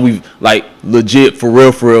first time we've like legit for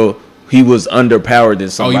real. He was underpowered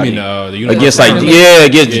than somebody. Oh, you mean the universe?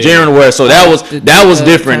 Against Jiren West. So that was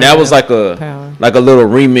different. That was like a little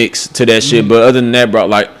remix to that shit. But other than that,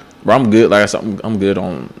 bro, I'm good. Like I said, I'm good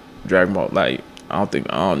on Dragon Ball. Like, I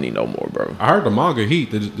don't need no more, bro. I heard the manga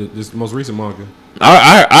Heat, this most recent manga.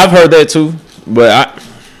 I've heard that too, but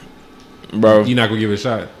bro, you're not gonna give it a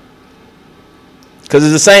shot because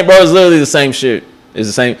it's the same, bro. It's literally the same shit. It's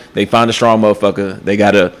the same. They find a strong motherfucker. They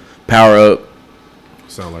gotta power up.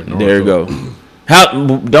 Sound like Naruto. There you go.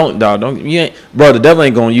 Don't you ain't, bro. The devil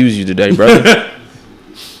ain't gonna use you today, brother.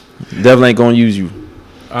 The devil ain't gonna use you.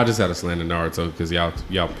 I just had to slander Naruto because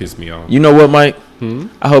y'all pissed me off. You know what, Mike?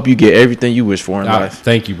 I hope you get everything you wish for in life.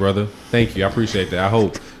 Thank you, brother. Thank you. I appreciate that. I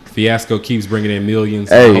hope Fiasco keeps bringing in millions.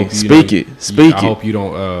 Hey, speak it. I hope you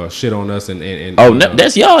don't shit on us and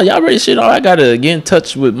that's y'all. Y'all ready shit on. I gotta get in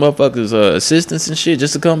touch with motherfuckers' assistants and shit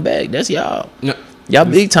just to come back. That's y'all. No, y'all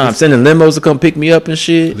big time sending limos to come pick me up and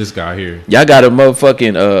shit. This guy here. Y'all got a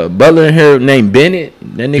motherfucking butler in here named Bennett.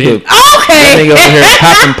 That nigga. Okay. That nigga over here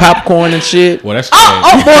popping popcorn and shit. Well, that's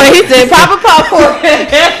oh boy, he said popping popcorn.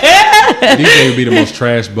 DJ would be the most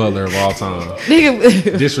trash butler of all time.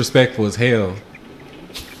 Disrespectful as hell.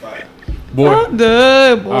 Boy. I'm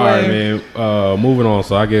done, boy. All right, man. Moving on.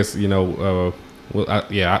 So I guess I'd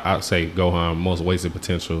say Gohan most wasted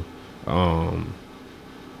potential.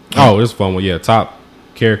 This is a fun one. Yeah, top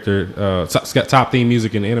character, top theme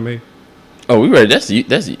music in the anime. Oh, we ready? That's Yu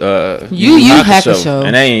Hakusho,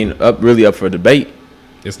 and they ain't really up for debate.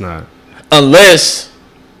 It's not, unless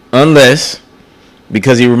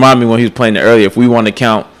because he reminded me when he was playing it earlier. If we want to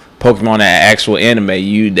count Pokemon that actual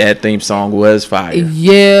anime, that theme song was fire.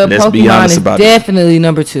 Yeah, let's Pokemon be honest about definitely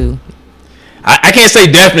number 2. I can't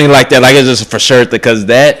say definitely like that. Like, it's just for sure because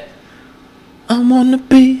that I'm on the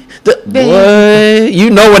beat. Boy, you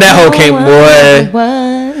know where that whole came, boy.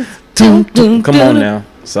 Come on now.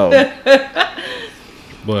 So,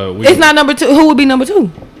 but it's not number 2. Who would be number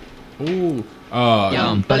 2? Ooh,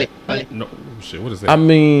 no, shit. What is that? I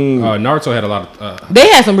mean, Naruto had a lot of. They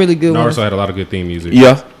had some really good ones. Naruto had a lot of good theme music.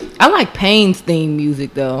 Yeah, I like Pain's theme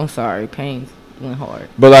music though. I'm sorry, Pain's went hard.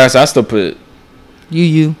 But like I said, I still put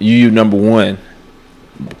Yu number 1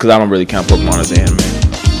 because I don't really count Pokemon as anime.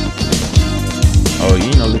 Oh,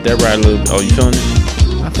 let that ride a little. Oh, you feeling it?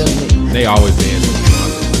 I'm feeling it. They always dance.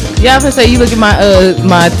 Yeah, I'm gonna say you look at my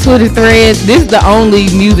Twitter threads. This is the only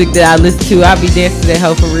music that I listen to. I be dancing that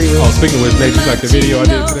hoe for real. Oh, speaking of which, Meg, you like the video I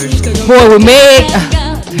did today? Boy, with Meg.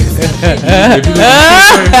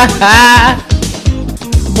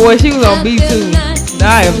 Boy, she was on B2.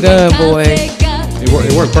 I am done, boy. It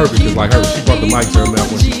worked perfect because like she brought the mic to her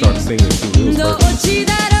mouth when she started singing too. It was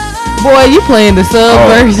perfect. Boy, you playing the sub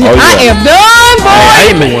version. Yeah. I am done, boy. I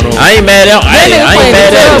ain't mad at it.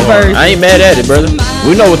 I ain't mad at it, brother.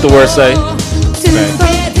 We know what the words say.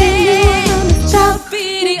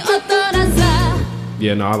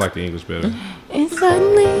 Yeah, no, I like the English better. And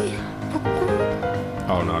suddenly.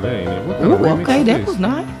 Oh no, that ain't it. What kind of remix okay, is that this? was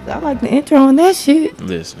nice. I like the intro on that shit.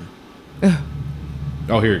 Listen.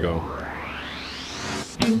 Oh, here we go.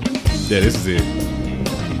 Yeah, this is it.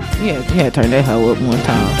 Yeah, you had to turn that hoe up one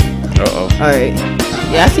time. Uh-oh. Alright.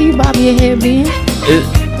 Yeah, I see you bobbing your head, Ben.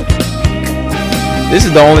 This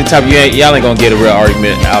is the only time y'all ain't gonna get a real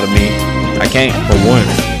argument out of me. I can't. For once.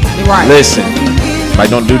 Right. Listen, like,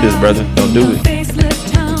 don't do this, brother. Don't do it.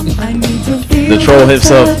 The troll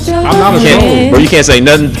himself. I'm not a troll. Bro, you can't say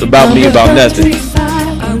nothing about me about nothing. You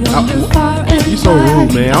so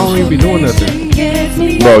rude, man. I don't even be doing nothing.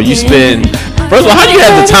 Bro, you spend. First of all, how do you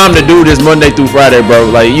have the time to do this Monday through Friday, bro?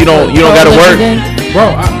 Like, you don't gotta work.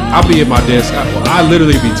 Bro, I'll be at my desk. I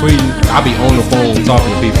literally be tweeting. I be on the phone talking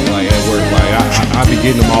to people like at work. Like I be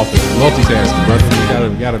getting them off and multitasking, brother.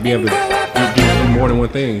 You gotta be able to do more than one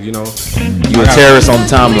thing, you know. You a terrorist on the I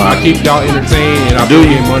timeline. keep y'all entertained and I Do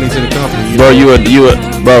bring you? in money to the company. Bro, you a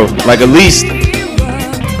bro, like at least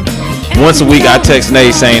once a week I text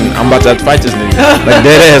Nate saying I'm about to have to fight this nigga. Like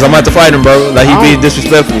dead ass, I'm about to fight him, bro. Like he being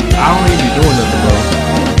disrespectful. I don't even be doing nothing, bro.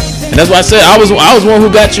 And that's why I said I was one who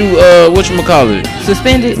got you whatchamacallit.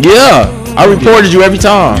 Suspended. Yeah. I reported you every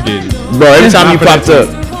time. You did. Bro, every time Not you for that popped up.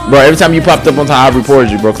 Bro, every time you popped up on time I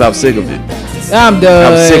reported you, bro, cause I was sick of it. I'm done. I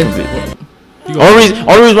was sick of it. Only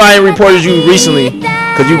reason why I ain't reported you recently,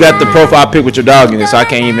 cause you got the profile pic with your dog in it, so I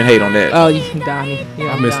can't even hate on that. Oh, you Donnie.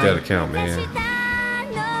 Yeah, I missed Donnie. that account, man.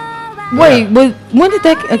 Wait, when did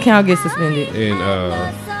that account get suspended? In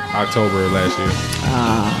October of last year.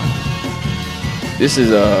 This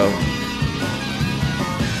is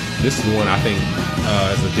This is one I think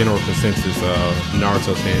as a general consensus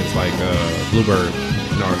Naruto fans like Bluebird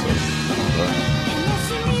Naruto.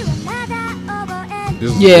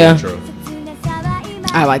 This is Yeah. the intro.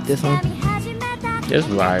 I like this one. just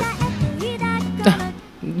right.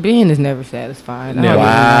 Ben is never satisfied. Never.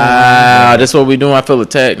 Wow, that's what we doing. I feel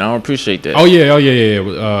attacked. I don't appreciate that. Oh yeah.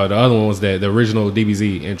 The other one was the original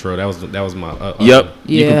DBZ intro. That was my. Yep.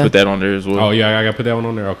 You Yeah. can put that on there as well. Oh yeah, I gotta put that one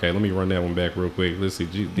on there. Okay, let me run that one back real quick. Let's see.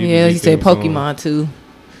 DBZ Yeah, he said theme song. Pokemon too.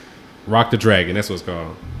 Rock the Dragon. That's what it's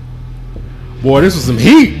called. Boy, this was some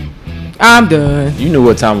heat. I'm done. You knew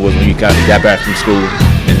what time it was when you got back from school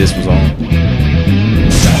and this was on.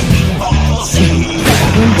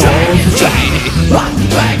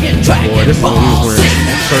 Boy, this is when we was wearing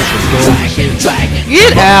shirts with gold and shit.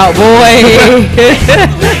 Get out, boy.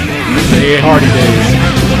 The Ed Hardy days.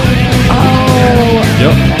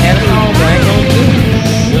 Yep. I had a home, but I ain't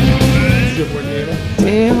gonna do it.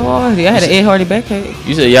 Ed Hardy. I had an Ed Hardy backpack.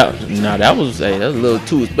 You said, yeah, nah, that was a little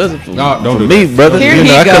too expensive for, No, don't for do me, that. brother. Here You he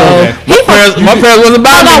know, I go. could've- My parents wasn't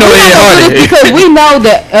buying me No, no we Ed not gonna do Hardy. this because we know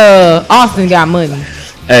that Austin got money.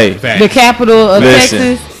 Hey, Fact. The capital of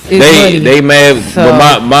listen, Texas is money. they mad, So-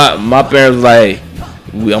 but my parents was like,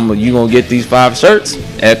 you gonna get these 5 shirts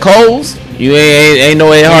at Kohl's? You ain't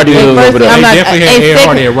no Ed Hardy And over first, there. I'm They not- definitely had and Ed second-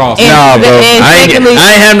 Hardy at Ross. and- Nah, bro, and I secondly, ain't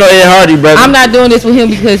have no Ed Hardy, brother. I'm not doing this with him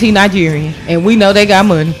because he Nigerian, and we know they got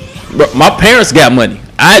money. Bro, my parents got money.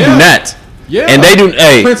 I do Yeah. not. Yeah. And they do.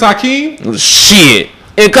 Hey, Prince Hakeem. shit.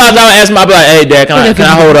 In college, I would ask my, I be like, hey, dad, can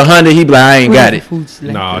I hold 100? He be like, I ain't got it.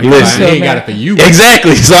 No, Listen. he ain't got it for you.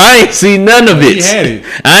 Exactly. So I ain't seen none of it. He had it.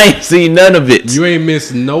 I ain't seen none of it. You ain't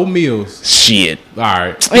missed no meals. Shit. All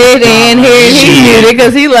right. And here he Shit. did it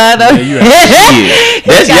because he lied up. Yeah, you Shit.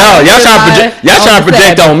 That's y'all. Y'all trying to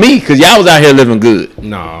project on me because y'all was out here living good.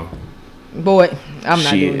 No. Boy, I'm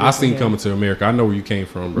not Shit. doing this. I seen with him. Coming to America. I know where you came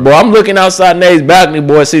from, bro. Bro, I'm looking outside Nate's balcony,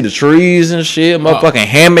 boy. See the trees and shit. Motherfucking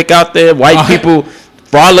hammock out there. White people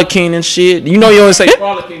frolicking and shit. You know you always say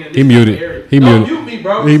frolicking in this He muted. area. He Don't muted. mute me,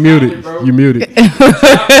 bro. He Stop muted. it, bro. You muted.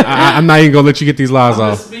 I'm not even gonna let you get these lies I'm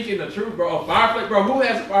off. just speaking the truth, bro. A fireplace, bro. Who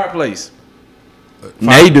has a fireplace?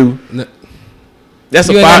 They do. That's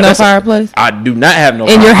You a ain't got no that's a- fireplace? I do not have no.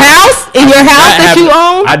 In your fireplace. house? In your house that you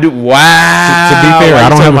own? I do. Wow. To be fair, Why I you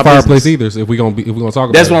don't telling have my a fireplace business? either. So if we gonna talk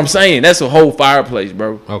about That's it. what I'm saying. That's a whole fireplace,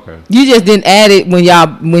 bro. Okay. You just didn't add it when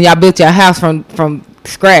y'all built your house from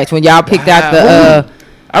scratch. When y'all picked out the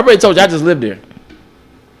I already told you I just live there.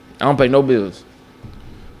 I don't pay no bills.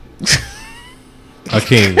 A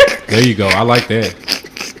king. There you go. I like that.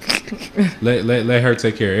 Let her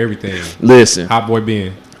take care of everything. Listen, Hot boy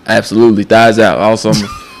Ben. absolutely thighs out all summer.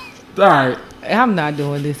 All right. I'm not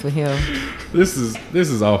doing this with him. This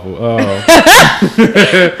is awful.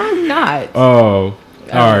 I'm not. All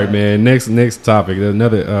right, man. Next topic.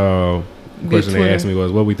 Another question they Twitter. asked me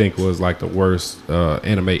was what we think was like the worst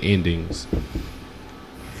anime endings.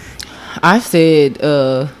 I said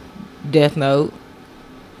Death Note.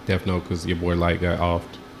 Death Note because your boy Light got offed.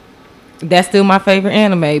 That's still my favorite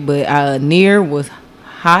anime, but Nier was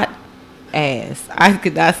hot ass. I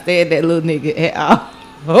could not stand that little nigga at all.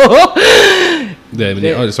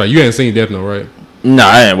 Sorry, you hadn't seen Death Note, right? No,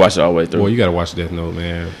 I didn't watch it all the way through. Well, you gotta watch Death Note,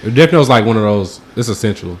 man. Death Note's like one of those. It's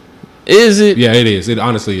essential. Is it? Yeah, it is. It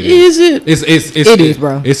honestly it is. Is it? It's It is,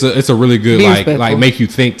 bro. It's a really good Be like respectful. make you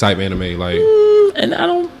think type anime. Like And I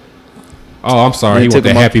don't. Oh, I'm sorry. He He took want the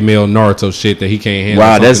him up. Happy Meal Naruto shit that he can't handle.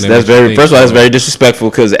 Wow, something that's that makes you very. think, First of all, that's so- very disrespectful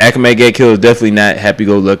because Akame get killed is definitely not happy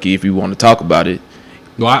go lucky. If you want to talk about it,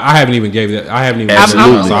 No, I haven't even gave it. I haven't even.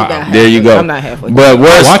 Absolutely. So I'm not there you go. I'm not halfway. But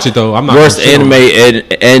worst, watch it though. I'm not worst gonna shit on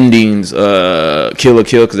anime endings. Kill la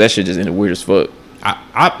Kill because that shit just ended weird as fuck.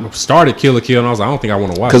 I started Kill la Kill and I was like, I don't think I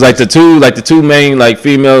want to watch. Because like the two main like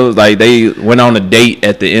females, like they went on a date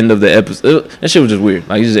at the end of the episode. That shit was just weird.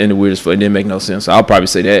 Like it just ended weird as fuck. It didn't make no sense. So I'll probably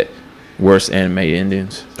say that worst anime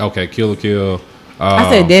endings. Okay, Kill la Kill. I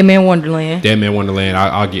said Dead Man Wonderland. Dead Man Wonderland.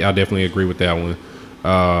 I definitely agree with that one.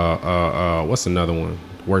 What's another one?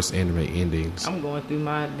 Worst anime endings. I'm going through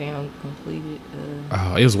my damn completed.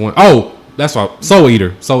 It was one. Oh, that's why. Soul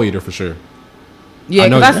Eater. Soul Eater for sure. Yeah, I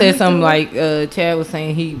know- because I said something like Chad was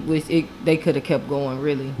saying he wish they could have kept going.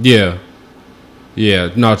 Really. Yeah. Yeah.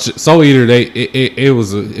 No, Soul Eater. It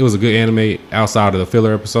was a good anime outside of the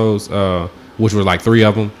filler episodes, which were like 3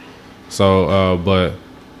 of them. So, but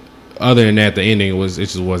other than that, the ending it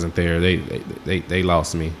just wasn't there. They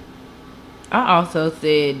lost me. I also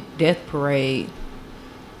said Death Parade.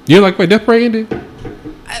 You like my Death Parade ending?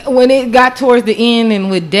 When it got towards the end and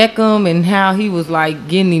with Deckham and how he was like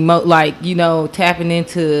getting tapping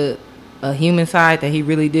into a human side that he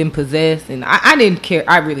really didn't possess, and I didn't care.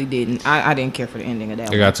 I really didn't. I didn't care for the ending of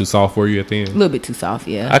that. It got too soft for you at the a end. little bit too soft.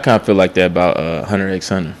 Yeah. I kind of feel like that about Hunter x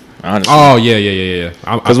Hunter. Honestly. Oh yeah.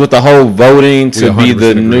 Because with the whole voting to be 100% the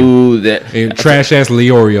agree. new that And trash ass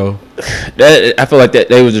Leorio. that I feel like that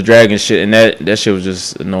they was just dragging shit and that shit was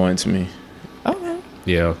just annoying to me. Okay.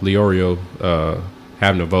 Yeah, Leorio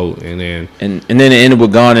having to vote and then And then it ended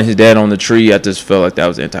with Gon and his dad on the tree. I just felt like that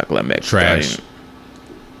was anticlimactic. trash.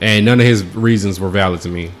 And none of his reasons were valid to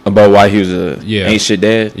me. About why he was a Yeah. ain't shit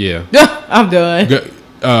dad. Yeah. I'm done.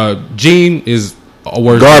 Gene is a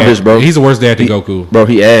worse Garbage, dad. bro. He's a worse dad than Goku. Bro,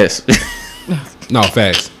 he ass. No,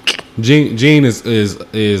 facts. Gene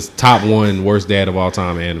is top 1 worst dad of all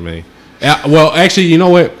time in anime. Well, actually, you know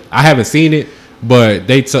what? I haven't seen it, but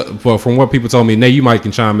but from what people told me, Nate, you might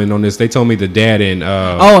can chime in on this. They told me the dad in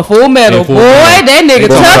And Full Metal, in Full boy, Metal. that nigga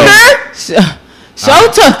Full Tucker.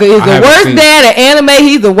 Show Tucker is the haven't worst seen dad in anime.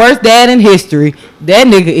 He's the worst dad in history. That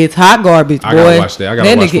nigga is hot garbage, boy. I gotta watch that. I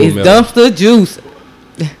gotta watch nigga is Full Metal. dumpster juice.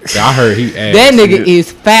 I heard he ass. That nigga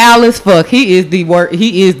is foul as fuck. He is the worst.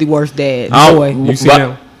 He is the worst dad, Oh, boy. You see But-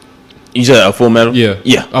 him? You said a Full Metal? Yeah.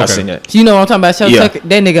 Yeah, I Okay. seen that. You know what I'm talking about? Show Yeah. Tucker.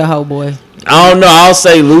 That nigga a hoe, boy. I don't know. I'll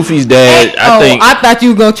say Luffy's dad. I thought you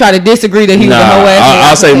were gonna try to disagree that he was a hoe ass. nigga.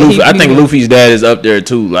 I'll say Okay, Luffy. he- I think he- Luffy's dad is up there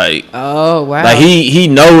too. Like Oh wow. Like he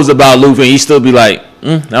knows about Luffy and he still be like,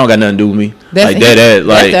 that don't got nothing to do with me. Like that that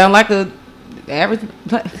like sound like a average.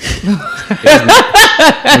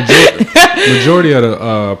 Majority of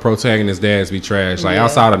the protagonist dads be trash. Like Yeah.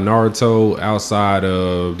 outside of Naruto, outside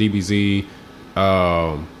of DBZ,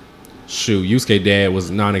 Yusuke dad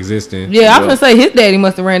was non-existent. Yeah, I was gonna say his daddy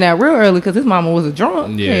must have ran out real early because his mama was a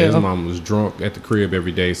drunk. Yeah, his Hell. mom was drunk at the crib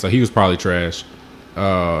every day, so he was probably trash.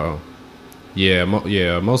 Most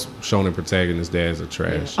shonen protagonist dads are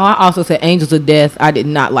trash. Oh, I also said Angels of Death. I did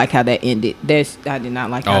not like how that ended. I did not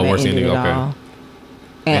like how Oh, that worst ended ending, at okay. all.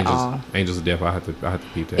 At all. Angels of Death. I have to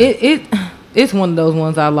peep that. It's one of those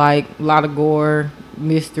ones I like. A lot of gore,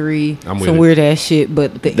 mystery, I'm with some it. weird ass shit.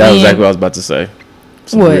 But the that was end, exactly what I was about to say.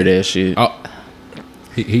 Some What? weird ass shit. Oh,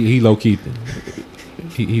 he low key.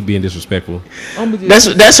 He being disrespectful. That's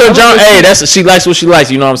her John. Hey, she likes what she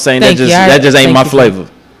likes. You know what I'm saying? Thank you. That just ain't Thank my you. flavor.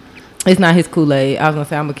 It's not his Kool-Aid. I was gonna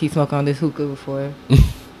say I'm gonna keep smoking on this hookah before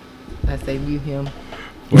I say mute him.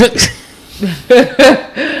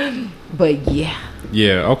 But yeah.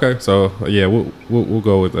 Yeah. Okay. So yeah, we'll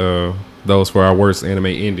go with those for our worst anime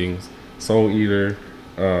endings. Soul Eater,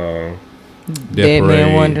 Death Dead Man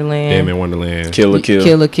Parade, Wonderland. Dead Man Wonderland. Kill or kill.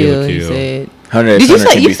 Kill or kill. Kill or He kill. said. 100 Did you 100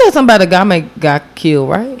 say can you be- said something about a guy got killed,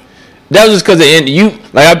 right? That was just because the end. You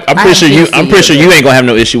like I'm pretty sure haven't you. seen I'm it pretty sure yet. you ain't gonna have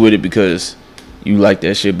no issue with it because you like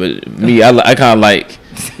that shit. But me, I kind of like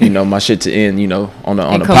my shit to end. On a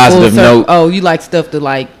And come positive full circle. note. Oh, you like stuff to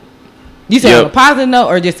like. You said Yep. on a positive note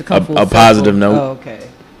or just to come full A circle? positive note. Oh, okay.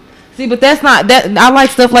 See, but that's not that. I like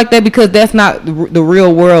stuff like that because that's not the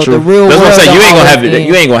real world. True. The real That's world. what I'm saying. You don't ain't gonna have always it. end.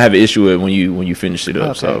 You ain't gonna have an issue with it when you finish it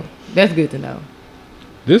up. Okay. So That's good to know.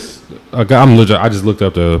 This I'm legit. I just looked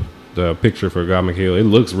up the picture for Gotham Hill. It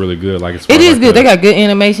looks really good. Like it's It is good. They got good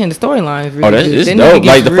animation. The storyline is really that's good. it's That nigga dope.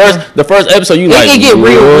 gets Like the first episode, you like it get real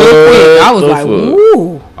quick. I was what like, the fuck?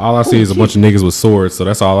 ooh. all I see is a bunch of niggas with swords. So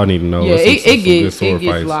that's all I need to know. Yeah, is some good sword it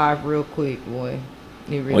gets fights. live real quick, boy.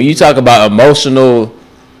 It really When you does. talk about emotional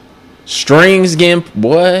strings getting,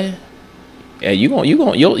 boy, yeah,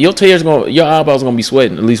 your tears your eyeballs gonna be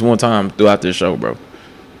sweating at least one time throughout this show, bro.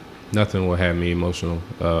 Nothing will have me emotional.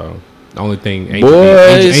 The only thing,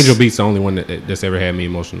 Boys. Angel Beats the only one that's ever had me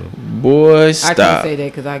emotional. Boy, I stop. can't say that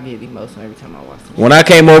because I get emotional every time I watch it. When I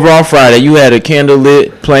came over on Friday, you had a candle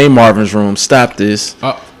lit playing Marvin's Room. Stop this.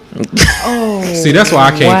 Oh, See, that's why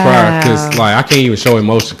I can't cry because like I can't even show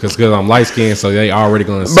emotion because I'm light skinned, so they already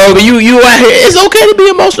gonna. Bro, but you out here. It's okay to be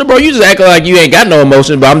emotional, bro. You just acting like you ain't got no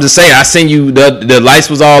emotion. But I'm just saying, I seen you. The lights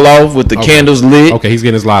was all off with the candles lit. Okay, he's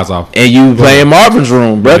getting his lies off. And you playing Marvin's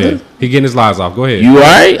Room, brother. He getting his lies off. Go ahead. You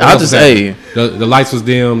alright? I'll just say the lights was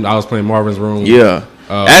dimmed. I was playing Marvin's Room. Yeah.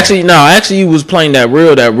 Actually, he was playing that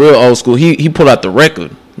real old school. He pulled out the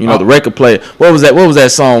record. You know, the record player. What was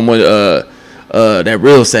that song when that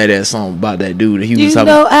real sad ass song about that dude? He was talking.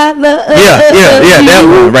 I love. Yeah,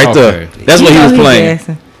 that one right there. That's what he was playing.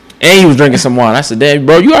 And he was drinking some wine. I said, "Dad,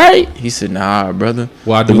 bro, you alright?" He said, "Nah, brother.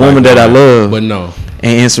 Well, I do the woman like that I love, but no,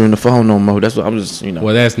 ain't answering the phone no more." That's what I'm just, you know.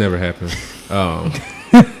 Well, that's never happened.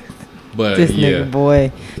 But This nigga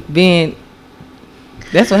boy being.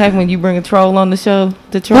 That's what happened when you bring a troll on the show.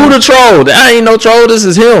 The troll. Who the troll? I ain't no troll. This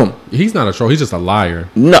is him. He's not a troll. He's just a liar.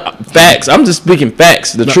 No facts. I'm just speaking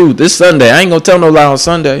facts. The truth. This Sunday. I ain't gonna tell no lie on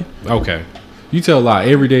Sunday. Okay. You tell a lie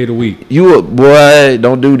every day of the week. You a boy.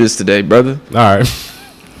 Don't do this today, brother. All right.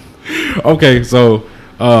 Okay. So,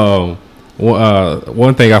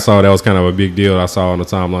 one thing I saw that was kind of a big deal I saw on the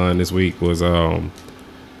timeline this week was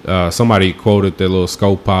somebody quoted the little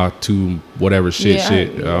Scopa to whatever shit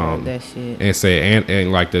that shit and said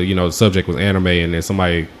and like the subject was anime, and then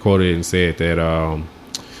somebody quoted and said that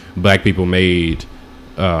black people made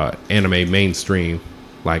anime mainstream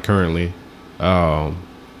like currently, and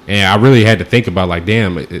I really had to think about like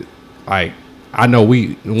damn like I know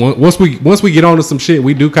once we get onto some shit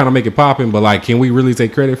we do kind of make it popping, but like can we really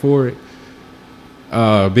take credit for it?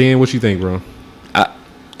 Ben, what you think, bro?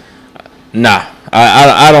 Nah,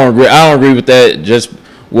 I don't agree. I don't agree with that. Just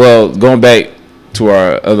going back to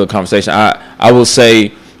our other conversation, I will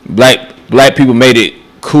say black people made it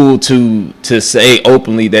cool to say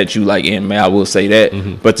openly that you like anime. I will say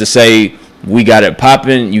that, but to say we got it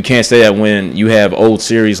popping, you can't say that when you have old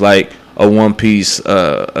series like a One Piece,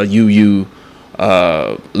 a Yu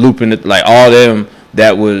Lupin, like all them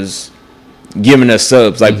that was giving us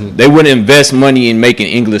subs. Like they wouldn't invest money in making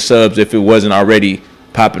English subs if it wasn't already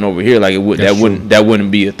popping over here. Like that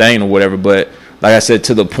wouldn't be a thing or whatever. But like I said,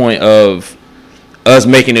 to the point of us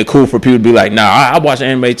making it cool for people to be like, nah, I watch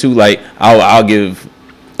anime too. Like I'll give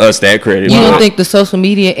us that credit. You don't think the social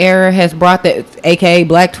media era has brought that, aka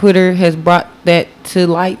Black Twitter, has brought that to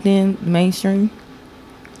light then mainstream?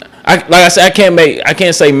 Like I said, I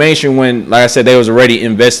can't say mainstream when, like I said, they was already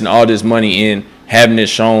investing all this money in having it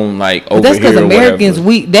shown like over that's here. That's because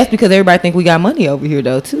Americans, that's because everybody think we got money over here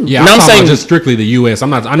though too. Yeah, I'm saying just strictly the U.S. I'm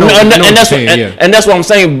not. I know. And that's what I'm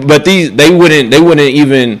saying. But they wouldn't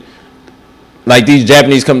even like these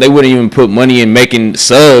Japanese they wouldn't even put money in making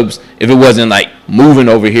subs if it wasn't like moving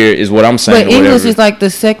over here. Is what I'm saying. But English is like the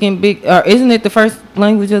second big, isn't it the first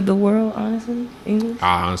language of the world? Honestly, English.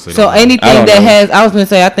 Honestly, so anything that has, I was gonna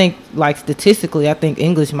say, I think like statistically, I think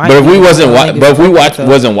English might. But if we wasn't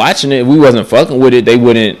watching it, if we wasn't fucking with it, they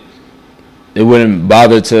wouldn't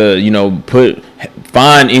bother to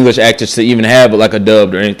find English actors to even have like a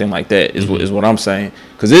dubbed or anything like that. Is what I'm saying.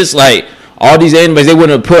 Because it's like all these animes, they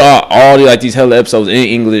wouldn't have put all these hella episodes in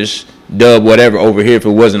English dub whatever over here if it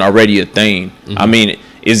wasn't already a thing. I mean,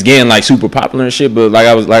 it's getting like super popular and shit. But like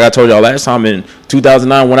I told y'all last time in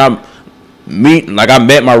 2009 when I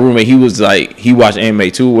met my roommate, he was like he watched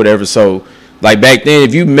anime too, or whatever. So like back then,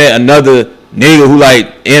 if you met another nigga who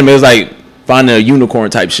like anime, it was like finding a unicorn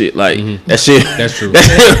type shit. Like that shit. That's true.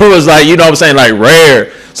 That was like, you know what I'm saying, like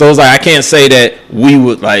rare. So it's like I can't say that we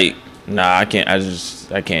would like. Nah, I can't. I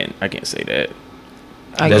can't say that.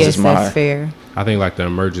 I guess that's fair. I think like the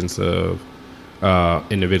emergence of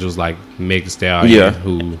individuals like Meg Thee Stallion,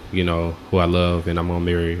 who I love and I'm gonna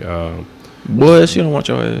marry. Boy, she don't want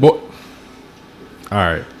your ass. All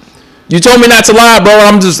right. You told me not to lie, bro.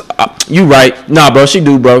 I'm just you right. Nah, bro, she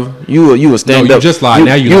do, bro. You a stand up. You just lied.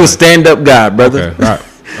 Now you a stand up guy, brother. Okay.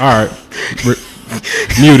 All right.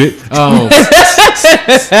 Muted.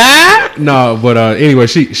 No, but anyway,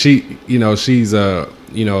 she's a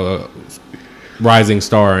rising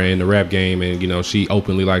star in the rap game, and she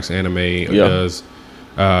openly likes anime. Does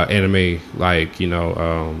anime like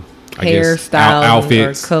hairstyle,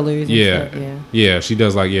 outfits, or colors. Yeah. She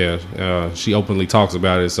does like she openly talks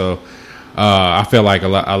about it. So I feel like a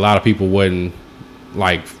lot of people wouldn't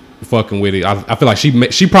like fucking with it. I feel like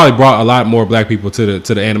she probably brought a lot more black people to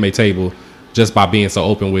the anime table just by being so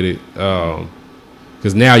open with it.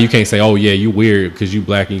 Because now you can't say, "Oh yeah, you weird because you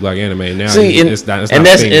black and you like anime." Now See, it's not a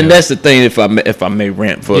that's thing now. that's the thing. If I may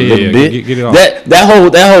rant for a little bit, get it off.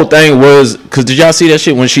 that whole thing was because did y'all see that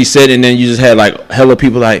shit when she said it, and then you just had like hella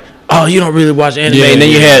people like, "Oh, you don't really watch anime," and then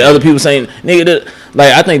you had other people saying, "Nigga,"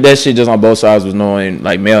 like I think that shit just on both sides was knowing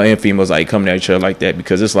like male and females like coming at each other like that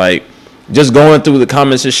because it's like. Just going through the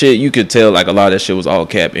comments and shit, you could tell like a lot of that shit was all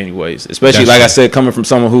cap anyways. Especially I said, coming from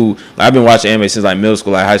someone who I've been watching anime since like middle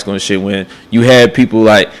school, like high school and shit. When you had people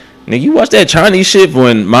like, nigga, you watch that Chinese shit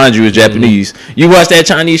when mind you is Japanese. You watch that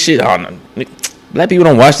Chinese shit. Oh no, black people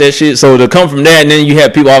don't watch that shit. So to come from that and then you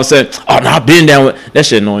have people all of a sudden, oh no, I've been down with that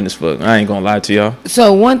shit annoying as fuck. I ain't gonna lie to y'all.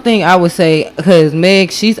 So one thing I would say, because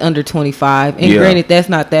Meg, she's under 25, and granted that's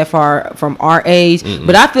not that far from our age,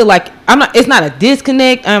 but I feel like it's not a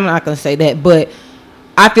disconnect. I'm not gonna say that, but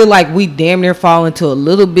I feel like we damn near fall into a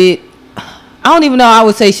little bit. I don't even know. I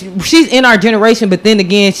would say she's in our generation, but then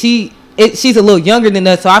again, she's a little younger than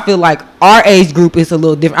us, so I feel like our age group is a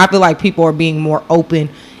little different. I feel like people are being more open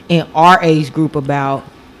in our age group about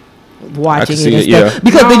watching it and stuff.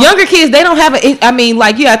 Because the younger kids, they don't have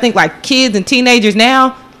I think like kids and teenagers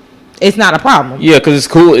now, it's not a problem. Yeah, because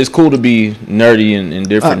it's cool to be nerdy and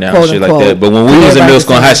different now and shit like that. But when we was in middle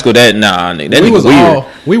school and high school, that was weird.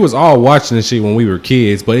 We was all watching this shit when we were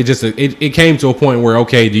kids, but it came to a point where,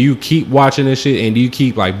 okay, do you keep watching this shit and do you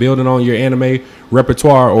keep like building on your anime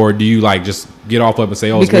repertoire, or do you like just get off up and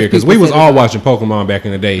say, oh, it's weird? Because we was all watching Pokemon back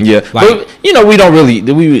in the day. Yeah, like, but we don't really.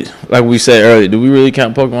 Do we, like we said earlier? Do we really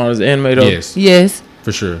count Pokemon as anime though? Yes,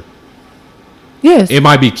 for sure. Yes, it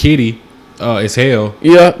might be kiddie. As hell.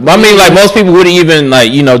 Yeah, but I mean, like most people wouldn't even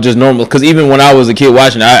like just normal. Because even when I was a kid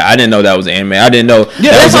watching, I didn't know that was anime. I didn't know.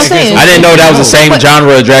 Yeah, that's what I'm saying. I didn't know that was the same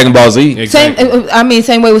genre of Dragon Ball Z. Exactly.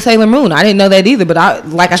 Same way with Sailor Moon. I didn't know that either. But I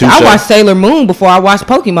said, I watched Sailor Moon before I watched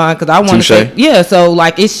Pokemon because I wanted to. Yeah, so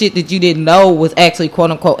like it's shit that you didn't know was actually quote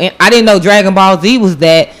unquote. And I didn't know Dragon Ball Z was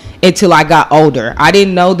that until I got older. I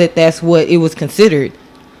didn't know that that's what it was considered.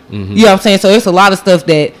 Mm-hmm. You know what I'm saying? So it's a lot of stuff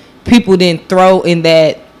that people didn't throw in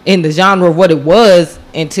the genre of what it was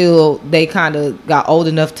until they kind of got old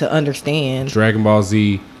enough to understand. Dragon Ball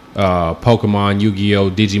Z, Pokemon, Yu-Gi-Oh,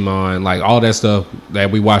 Digimon, like all that stuff that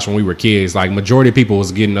we watched when we were kids. Like majority of people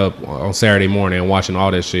was getting up on Saturday morning and watching all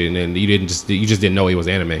that shit, and then you just didn't know it was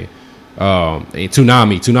anime. And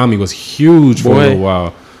Toonami was huge for a little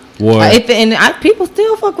while. People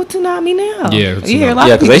still fuck with Toonami now. Yeah, you hear a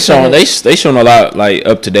lot of people they showing a lot like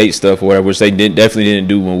up to date stuff or whatever, which they definitely didn't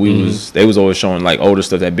do when we was. They was always showing like older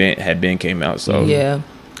stuff that had been came out. So yeah,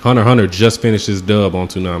 Hunter x Hunter just finished his dub on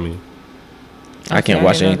Toonami. I can't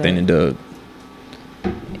watch anything in dub.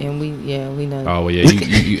 And we know. Oh well, yeah,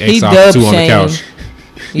 you exiled the two on the couch.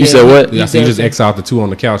 You said what? Yeah, so you just exiled the two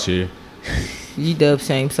on the couch here. You dub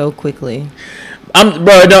shame so quickly.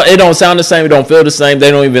 It don't sound the same. It don't feel the same.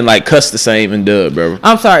 They don't even like cuss the same in dub, bro.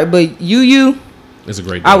 I'm sorry, but you. It's a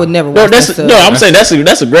great dub. I would never watch I'm saying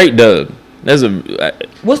that's a great dub.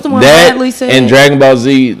 What's the one Bradley said? And Dragon Ball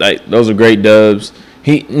Z, like those are great dubs.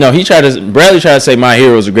 Bradley tried to say My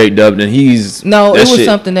Hero is a great dub, and it was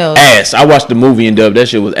something else. Ass. I watched the movie and dub. That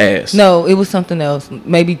shit was ass. No, it was something else.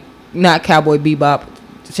 Maybe not Cowboy Bebop.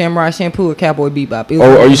 Samurai Shampoo or Cowboy Bebop.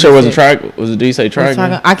 Are you sure it wasn't Trigon? Did he say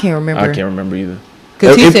Trigon? I can't remember. I can't remember either.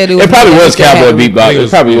 Because he said it probably was Cowboy Bebop. It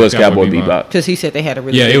probably was Cowboy Bebop. Because he said they had a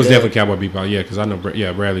really it was definitely Cowboy Bebop. Yeah, because I know.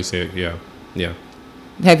 Yeah, Bradley said. Yeah.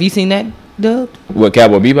 Have you seen that dub? What,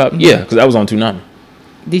 Cowboy Bebop? Mm-hmm. Yeah, because that was on Toonami.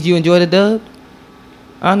 Did you enjoy the dub?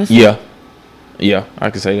 Honestly. Yeah, I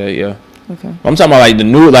can say that. Yeah. Okay. I'm talking about like the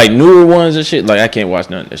newer ones and shit. Like I can't watch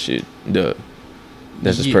none of that shit. Dub.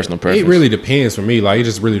 That's just personal preference. It really depends for me. Like it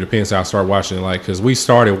just really depends how I start watching it. Like because we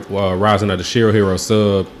started Rising of the Shield Hero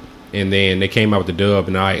sub, and then they came out with the dub,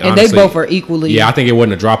 and honestly, they both are equally. Yeah, I think it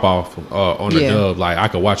wasn't a drop off on the dub. Like I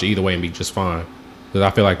could watch it either way and be just fine. Because I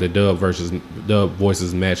feel like the dub voices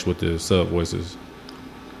match with the sub voices.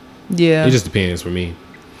 Yeah, it just depends for me.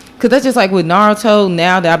 Because that's just like with Naruto.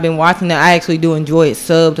 Now that I've been watching that, I actually do enjoy it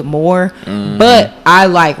subbed more. Mm-hmm. But I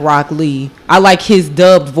like Rock Lee. I like his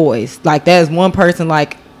dubbed voice. Like that is one person.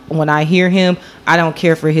 Like when I hear him, I don't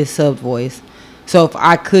care for his subbed voice. So if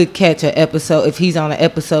I could catch an episode, if he's on an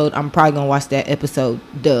episode, I'm probably gonna watch that episode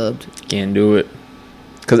dubbed. Can't do it.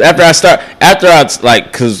 Because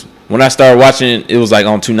because when I started watching it was like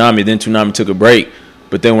on Toonami. Then Toonami took a break.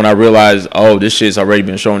 But then when I realized, this shit's already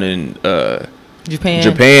been shown in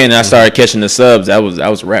Japan, and I started catching the subs. That was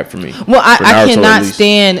a wrap for me. Well, I cannot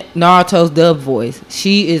stand Naruto's dub voice.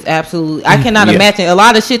 She is absolutely. I cannot imagine a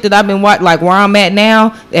lot of shit that I've been watching. Like where I'm at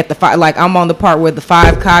now, I'm on the part where the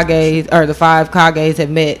five Kages have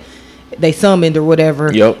met. They summoned or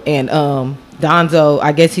whatever. Yep. And Danzo,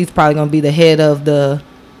 I guess he's probably gonna be the head of the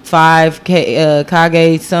 5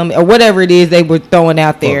 Kage Summit or whatever it is they were throwing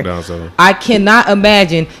out there. I cannot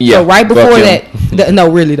imagine. Yeah, so right before him. that, no,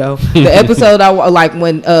 really though, the episode I like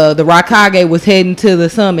when the Raikage was heading to the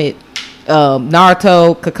summit.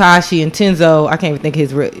 Naruto, Kakashi, and Tenzo. I can't even think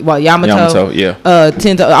his Yamato. Yeah.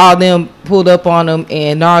 Tenzo, all them pulled up on him,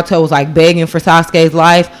 and Naruto was like begging for Sasuke's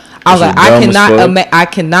life. I was like, I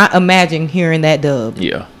cannot imagine hearing that dub.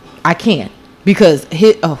 Yeah, I can't because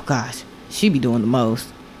oh gosh, she be doing the most.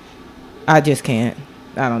 I just can't.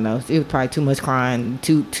 I don't know. It was probably too much crying.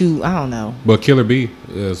 Too. I don't know. But Killer B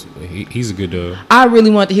he's a good dub. I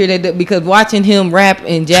really want to hear that dub because watching him rap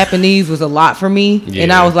in Japanese was a lot for me,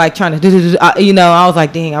 and I was like trying to, I was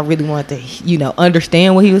like, dang, I really want to,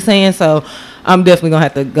 understand what he was saying. So I'm definitely gonna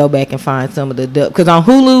have to go back and find some of the dub because on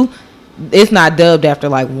Hulu, it's not dubbed after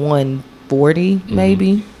like 140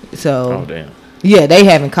 maybe. So damn. Yeah, they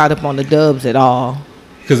haven't caught up on the dubs at all.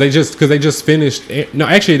 Because they just finished. No,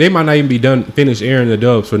 actually, they might not even be finished airing the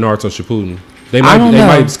dubs for Naruto Shippuden. They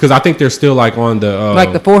might because I think they're still like on the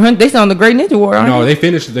like the 400. They still on the Great Ninja War. Aren't no, they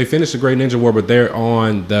finished the Great Ninja War, but they're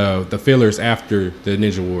on the fillers after the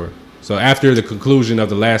Ninja War. So after the conclusion of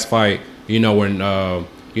the last fight, when blah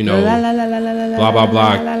blah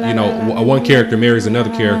blah. One character marries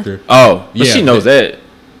another character. Oh, but she knows that.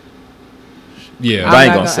 Yeah, I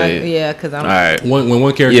ain't gonna say it. Yeah, because I'm all right. When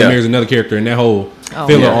one character marries another character, and that whole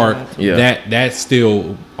filler arc, that's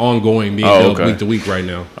still ongoing, being dubbed week to week right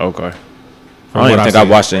now. Okay. I don't even think I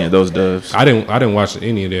watched any of those dubs. I didn't watch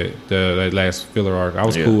any of that last filler arc. I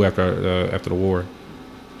was cool after the war.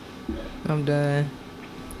 I'm done.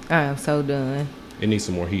 I am so done. It needs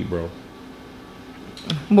some more heat, bro.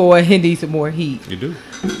 Boy, it needs some more heat. You do.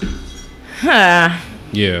 Yeah.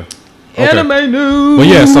 Okay. Anime news. Well,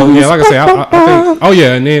 yeah. So yeah, like I say, I think. Oh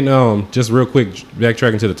yeah, and then just real quick,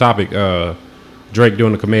 backtracking to the topic. Drake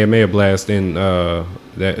doing the Kamehameha blast in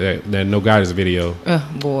that No Guidance video.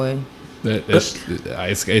 Oh boy. It's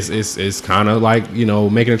kind of like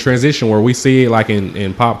making a transition where we see it like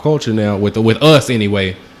in pop culture now with us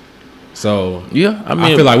anyway. So yeah,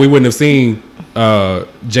 I feel like we wouldn't have seen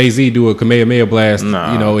Jay-Z do a Kamehameha blast, in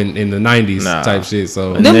the 90s type shit.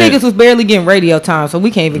 So them niggas was barely getting radio time, so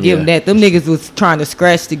we can't even give them that. Them niggas was trying to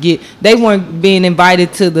scratch to get. They weren't being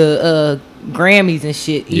invited to the Grammys and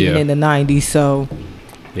shit even in the 90s. So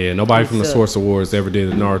yeah, nobody from the Source Awards ever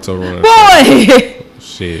did a Naruto run. Boy.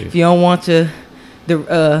 Shit. If you don't want your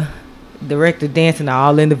director dancing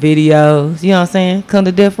all in the videos, you know what I'm saying? Come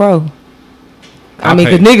to Death Row. I mean,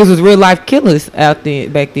 because niggas was real life killers out there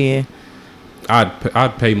back then.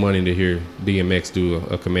 I'd pay money to hear DMX do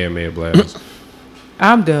a Kamehameha blast.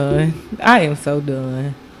 I'm done. I am so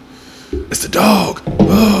done. It's the dog.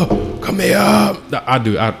 Come here. I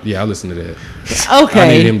do. I listen to that. Okay. I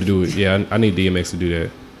need him to do it. Yeah, I need DMX to do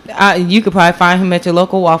that. You could probably find him at your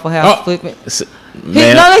local Waffle House flipping.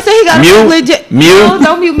 Man. No, they say he got a regular job. No,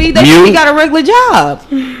 don't mute me. They say he got a regular job.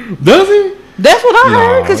 Does he? That's what I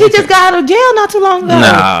heard, because he just got out of jail not too long ago.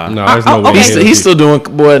 No, there's no way. He's still doing,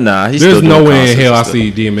 boy, nah. There's no way in hell I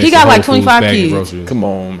see DMX. He got like 25 kids. Come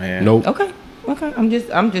on, man. Nope. Okay. I'm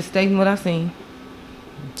just stating what I've seen.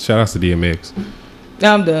 Shout out to DMX.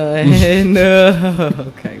 I'm done. No.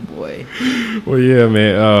 Okay, boy. Well, yeah,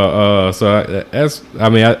 man. So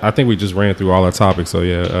I think we just ran through all our topics. So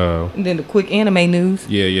yeah. And then the quick anime news.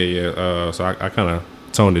 Yeah. So I kind of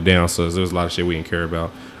toned it down. So there's a lot of shit we didn't care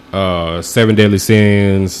about. 7 Deadly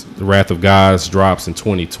Sins, The Wrath of Gods drops in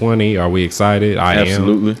 2020. Are we excited?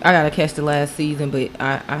 Absolutely. I gotta catch the last season, but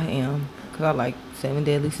I am, because I like 7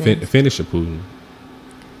 Deadly Sins. Finish it, Putin.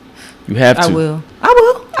 You have to. I will.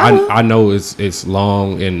 I know it's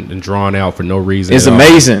long and drawn out for no reason. It's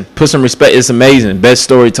amazing. Put some respect. It's amazing. Best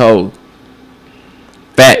story told.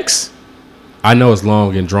 Facts. I know it's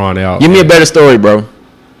long and drawn out. Give me a better story, bro.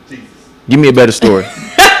 Jesus. Give me a better story.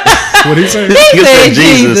 What did he say? He said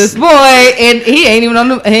Jesus, boy, and he ain't even on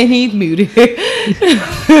the, and he's muted.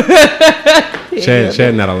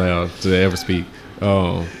 Chad not allowed to ever speak.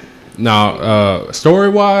 Now, story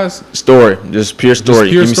wise, just pure story.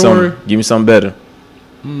 Give me something better.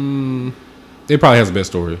 It probably has the best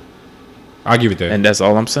story. I'll give it that. And that's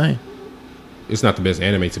all I'm saying. It's not the best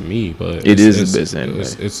anime to me, but it is the best anime.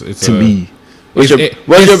 It's to me. But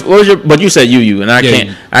you said you, and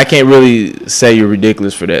I can't really say you're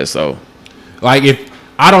ridiculous for that. So, like, if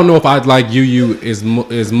I don't know if I'd like Yu as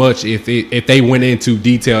much if they went into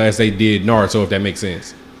detail as they did Naruto, if that makes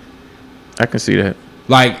sense. I can see that.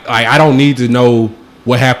 Like I don't need to know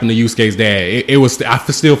what happened to Yusuke's dad. It was I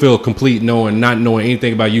still feel complete not knowing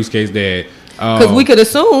anything about Yusuke's dad. Because we could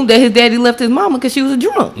assume that his daddy left his mama because she was a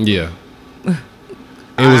drunk. Yeah.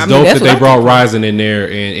 It was dope that they brought Ryzen in there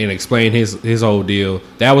and explained his whole deal.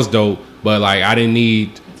 That was dope. But like, I didn't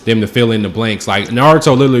need them to fill in the blanks. Like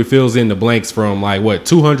Naruto literally fills in the blanks from like what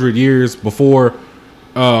 200 years before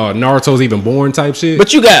Naruto's even born type shit.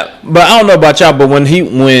 But I don't know about y'all, but when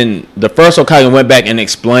the first Hokage went back and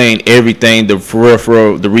explained everything, for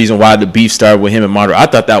real, the reason why the beef started with him and Madara, I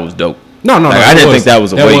thought that was dope. No, I didn't think that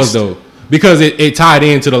was a waste. That was dope. Because it tied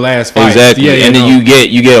into the last fight. Exactly. Yeah, and then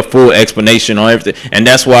you get a full explanation on everything. And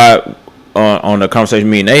that's why on the conversation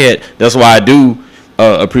me and they had, that's why I do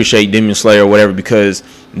appreciate Demon Slayer or whatever, because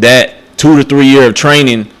that 2 to 3 year of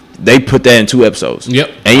training, they put that in 2 episodes. Yep.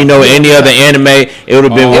 And you know, any other anime, it would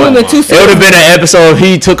have been an episode.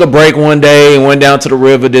 He took a break one day and went down to the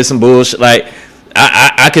river, did some bullshit. Like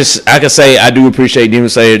I could say I do appreciate Demon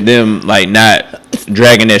Slayer, them like not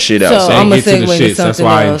dragging that shit out. So I'm gonna segue into something That's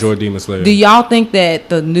why else. I enjoy Demon Slayer. Do y'all think that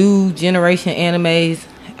the new generation animes,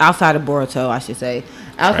 outside of Boruto, I should say,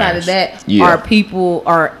 outside of that,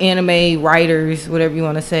 are anime writers, whatever you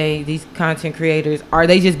want to say, these content creators, are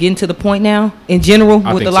they just getting to the point now in general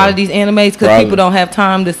with a lot of these animes because people don't have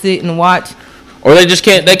time to sit and watch, or they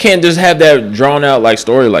can't just have that drawn out like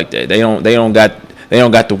story like that. They don't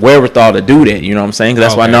got the wherewithal to do that. You know what I'm saying? 'Cause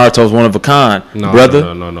that's why Naruto's one of a kind,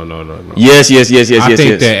 brother. No. Yes. I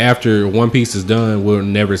think that after One Piece is done, we'll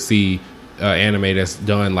never see anime that's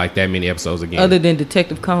done like that many episodes again. other than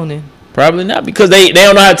Detective Conan. Probably not, because they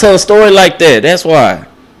don't know how to tell a story like that. That's why.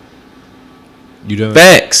 You done?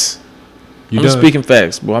 Facts. I'm speaking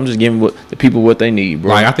facts, but I'm just giving the people what they need,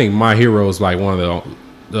 bro. Like, I think My Hero is like one of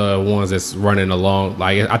the ones that's running along.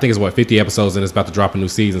 Like, I think it's 50 episodes and it's about to drop a new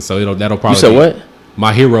season. So that'll probably. You said what?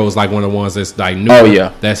 My Hero is like one of the ones that's like new. Oh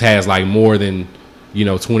yeah. That has like more than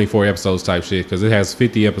 24 episodes type shit, because it has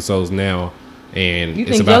 50 episodes now. And you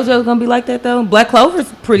think JoJo's gonna be like that though? Black Clover's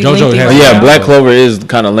pretty JoJo lengthy. Yeah, Black Clover is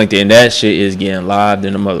kind of lengthy, and that shit is getting live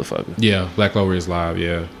in the motherfucker. Yeah, Black Clover is live.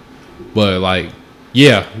 Yeah, but like,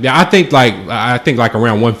 yeah. I think like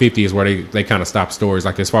around 150 is where they kind of stop stories.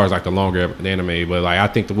 Like as far as like the longer anime, but like I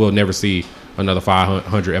think that we'll never see another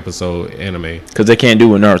 500 episode anime because they can't do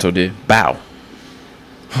what Naruto did. Bow.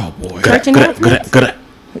 Oh boy. Church announcements.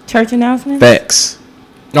 Church announcements. Facts.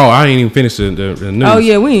 Oh, I ain't even finished the news. Oh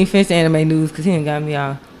yeah, we ain't finished the anime news because he ain't got me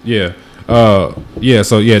all. Yeah. So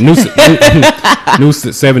new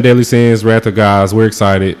 7 Deadly Sins, Wrath of Gods. We're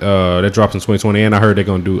excited. That drops in 2020, and I heard they're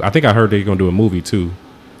gonna do a movie too.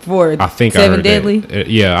 I think Seven Deadly.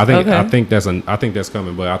 Yeah, I think that's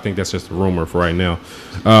coming, but I think that's just a rumor for right now.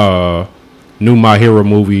 New My Hero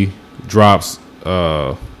movie drops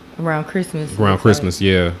around Christmas. Christmas,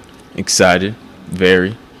 yeah. Excited,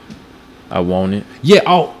 very. I want it. Yeah.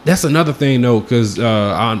 Oh, that's another thing though, because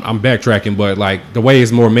I'm backtracking, but like the way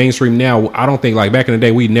it's more mainstream now, I don't think like back in the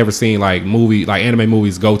day we'd never seen like anime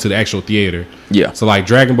movies go to the actual theater. Yeah. So like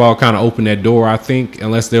Dragon Ball kind of opened that door, I think,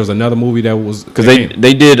 unless there was another movie that was because they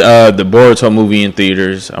did the Boruto movie in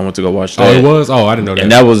theaters. I went to go watch that. Oh, it was. Oh, I didn't know that.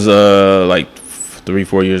 And that was like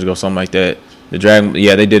 3-4 years ago, something like that. They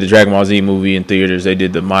did the Dragon Ball Z movie in theaters. They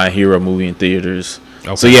did the My Hero movie in theaters.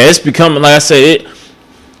 Okay. So yeah, it's becoming, like I said,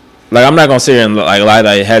 like I'm not gonna sit here and like lie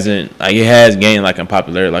that it has gained like in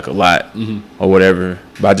popularity like a lot or whatever,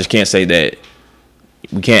 but I just can't say that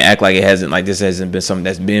we can't act like it hasn't, like this hasn't been something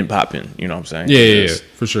that's been popping. You know what I'm saying? Yeah,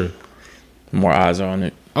 for sure. More eyes are on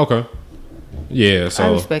it. Okay. Yeah, so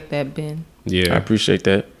I respect that, Ben. Yeah, I appreciate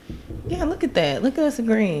that. Yeah, look at that. Look at us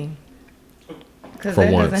agreeing. Because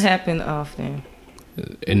that doesn't happen often.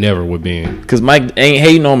 It never would be. Because Mike ain't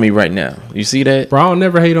hating on me right now. You see that? Bro, I'll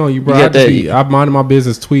never hate on you, bro. I'm minding my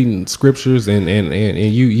business, tweeting scriptures, and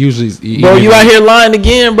you usually... Bro, you out here lying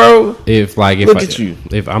again, bro. If I'm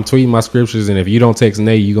tweeting my scriptures, and if you don't text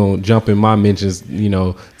Nate, you going to jump in my mentions,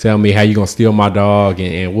 tell me how you going to steal my dog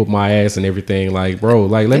and whoop my ass and everything. Like, bro,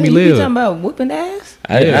 like, let me live. You talking about whooping ass?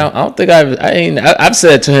 I don't think I've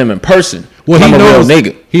said it to him in person. Well, he knows, a real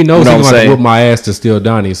nigga. He knows he's going to whoop my ass to steal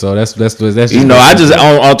Donnie. So that's just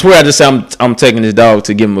on Twitter I just say I'm taking this dog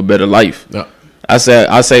to give him a better life. I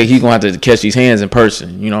say he's gonna have to catch these hands in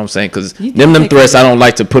person. You know what I'm saying? Because them threats I don't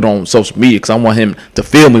like to put on social media because I want him to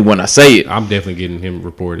feel me when I say it. I'm definitely getting him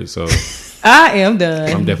reported. So I am done.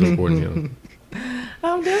 I'm definitely reporting him.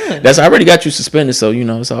 I'm done. I already got you suspended, so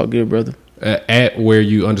it's all good, brother. At where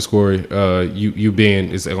you _, you being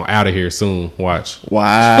is out of here soon. Watch.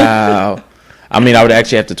 Wow. I mean, I would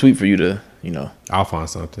actually have to tweet for you to, I'll find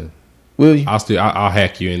something. Will you? I'll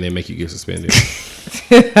hack you and then make you get suspended.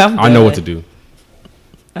 I know what to do.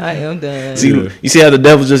 I am done. See, you see how the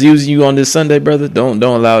devil's just using you on this Sunday, brother? Don't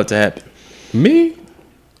allow it to happen. Me?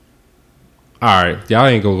 All right, y'all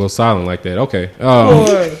ain't gonna go silent like that. Okay.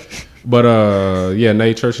 But yeah,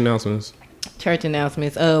 Nate, church announcements. Church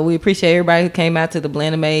announcements. We appreciate everybody who came out to the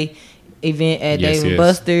Blaname event at Dave &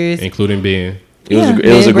 Buster's, including Ben. It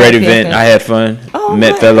was a great event. I had fun.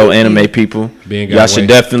 Met fellow anime people. Y'all should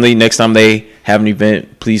definitely, next time they have an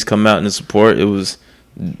event, please come out and support. It was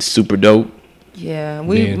super dope. Yeah,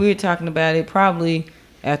 we were talking about it probably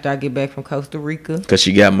after I get back from Costa Rica. Because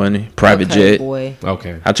she got money. Private jet. Boy.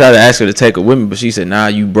 Okay. I tried to ask her to take her with me, but she said, nah,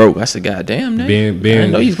 you broke. I said, God damn, man. Ben, I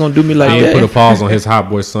didn't know he's going to do me like that. Put a pause on his Hot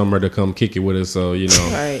Boy Summer to come kick it with us, so, you know.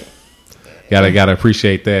 Right. Gotta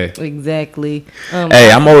appreciate that. Exactly.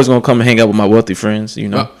 Hey, I'm always gonna come and hang out with my wealthy friends, you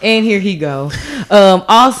know. And here he go.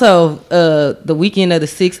 Also, the weekend of the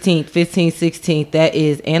 16th, 15th, 16th, that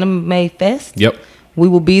is Anime Fest. Yep. We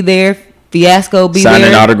will be there. Fiasco be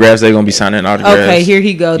signing there. Autographs. They're gonna be signing autographs. Okay, here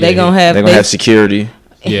he go. They're gonna have security.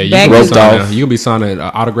 Yeah, you gonna be signing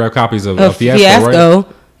autograph copies of Fiasco, right?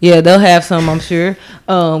 Yeah, they'll have some, I'm sure.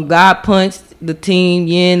 God Punched, the team,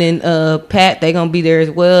 Yin and Pat, they gonna be there as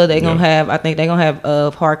well. They gonna have, I think they gonna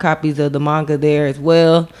have hard copies of the manga there as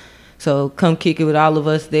well. So come kick it with all of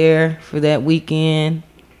us there for that weekend.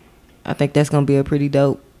 I think that's gonna be a pretty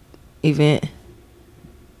dope event.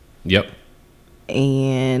 Yep.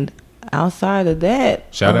 And outside of that,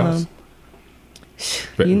 shout outs.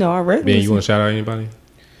 You know, already. Ben, you want to shout out anybody?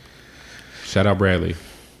 Shout out Bradley.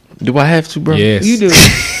 Do I have to, bro? Yes, you do.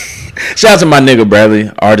 Shout out to my nigga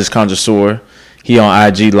Bradley, artist connoisseur. He on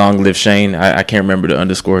IG, Long Live Shane. I can't remember the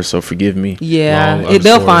underscore, so forgive me. Yeah,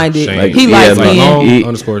 they'll find it. Shane. He likes me. Long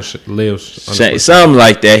underscore lives. Something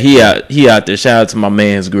like that. He out there. Shout out to my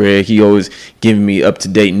man's Greg. He always giving me up to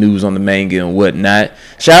date news on the manga and whatnot.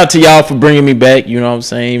 Shout out to y'all for bringing me back. You know what I'm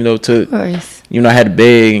saying? Even though it took, I had to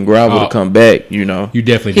beg and grovel to come back. You know, you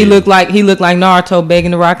definitely. He looked like Naruto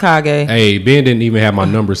begging the Raikage. Hey, Ben didn't even have my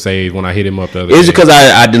number saved when I hit him up the other day. It's because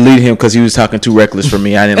I deleted him because he was talking too reckless for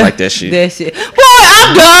me. I didn't like that shit. That shit. Boy,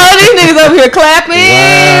 I'm done. These niggas over here clapping.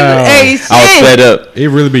 Wow. Hey, shit. I was fed up. It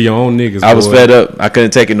really be your own niggas. I was fed up. I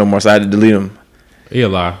couldn't take it no more, so I had to delete him. He a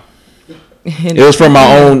lie. It was from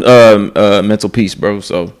my own mental peace, bro.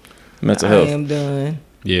 So mental health. I am done.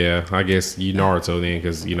 Yeah, I guess you Naruto then,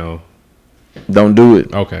 because you know. Don't do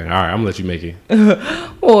it. Okay, all right. I'm gonna let you make it.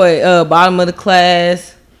 Boy, bottom of the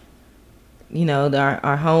class. You know,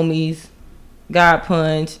 our homies, God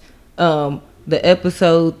Punch. The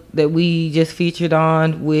episode that we just featured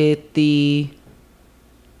on with the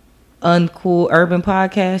Uncool Urban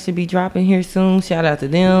Podcast should be dropping here soon. Shout out to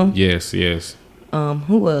them. Yes.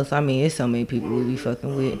 Who else? I mean, it's so many people we be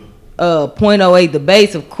fucking with. .08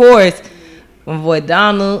 Debates, of course. My boy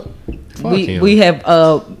Donald. We have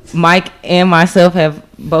Mike and myself have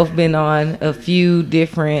both been on a few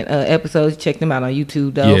different episodes. Check them out on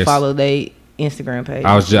YouTube though. Yes. Follow they Instagram page.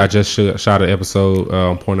 I just shot an episode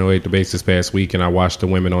 .08 Debates this past week, and I watched the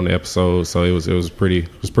women on the episode, so it was pretty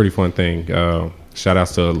fun thing. Shout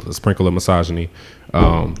outs to a sprinkle of misogyny.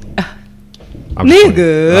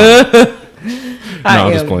 Nigga.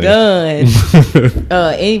 I am done.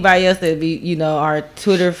 Anybody else that be, our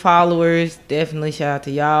Twitter followers, definitely shout out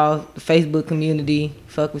to y'all. The Facebook community,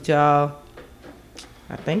 fuck with y'all.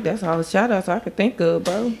 I think that's all the shout outs I could think of,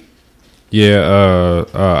 bro.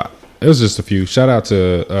 Yeah, it was just a few. Shout out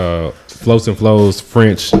to Floats and Flows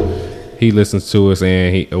French. He listens to us,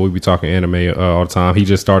 and we be talking anime all the time. He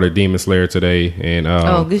just started Demon Slayer today, and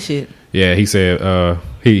good shit. Yeah, he said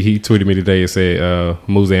he tweeted me today and said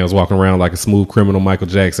Muzan was walking around like a smooth criminal Michael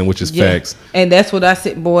Jackson, which is facts. And that's what I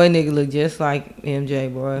said. Boy, nigga look just like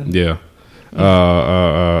MJ, boy. Yeah.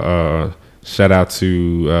 Shout out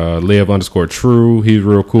to Live_True. He's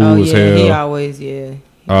real cool as hell. He always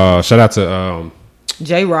shout out to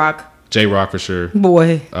J Rock. J Rock for sure.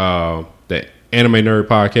 Boy. The Anime Nerd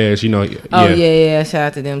Podcast, yeah. Shout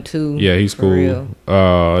out to them too. Yeah, he's cool. Real.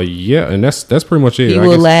 And that's pretty much it. He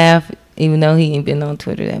will laugh, even though he ain't been on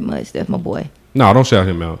Twitter that much. That's my boy. No, don't shout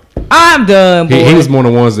him out. I'm done, boy. He was one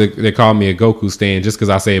of the ones that called me a Goku stan just because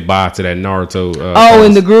I said bye to that Naruto.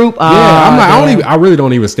 In the group. Yeah, I'm like, I really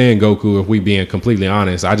don't even stand Goku if we being completely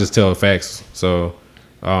honest. I just tell the facts. So,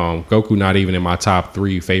 Goku not even in my top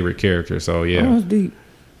 3 favorite characters. So yeah, that's deep.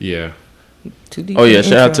 Yeah. Too deep. Oh yeah,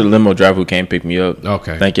 shout out to the limo driver who came pick me up.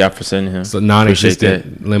 Okay. Thank y'all for sending him. So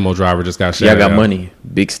non-existent limo driver just got shouted out. Y'all got money,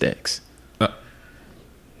 big stacks.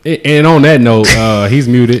 And on that note, he's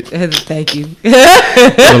muted. Thank you. For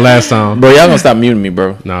the last time, bro. Y'all gonna stop muting me,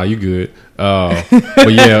 bro? Nah, you good. But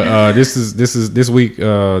yeah, this week's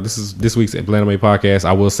Blaname podcast.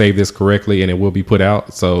 I will save this correctly, and it will be put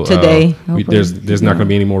out. So today, there's not gonna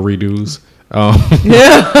be any more redos.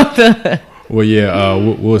 Well, yeah,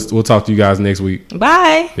 we'll talk to you guys next week.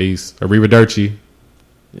 Bye. Peace. Arrivederci.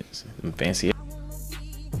 Yes, fancy.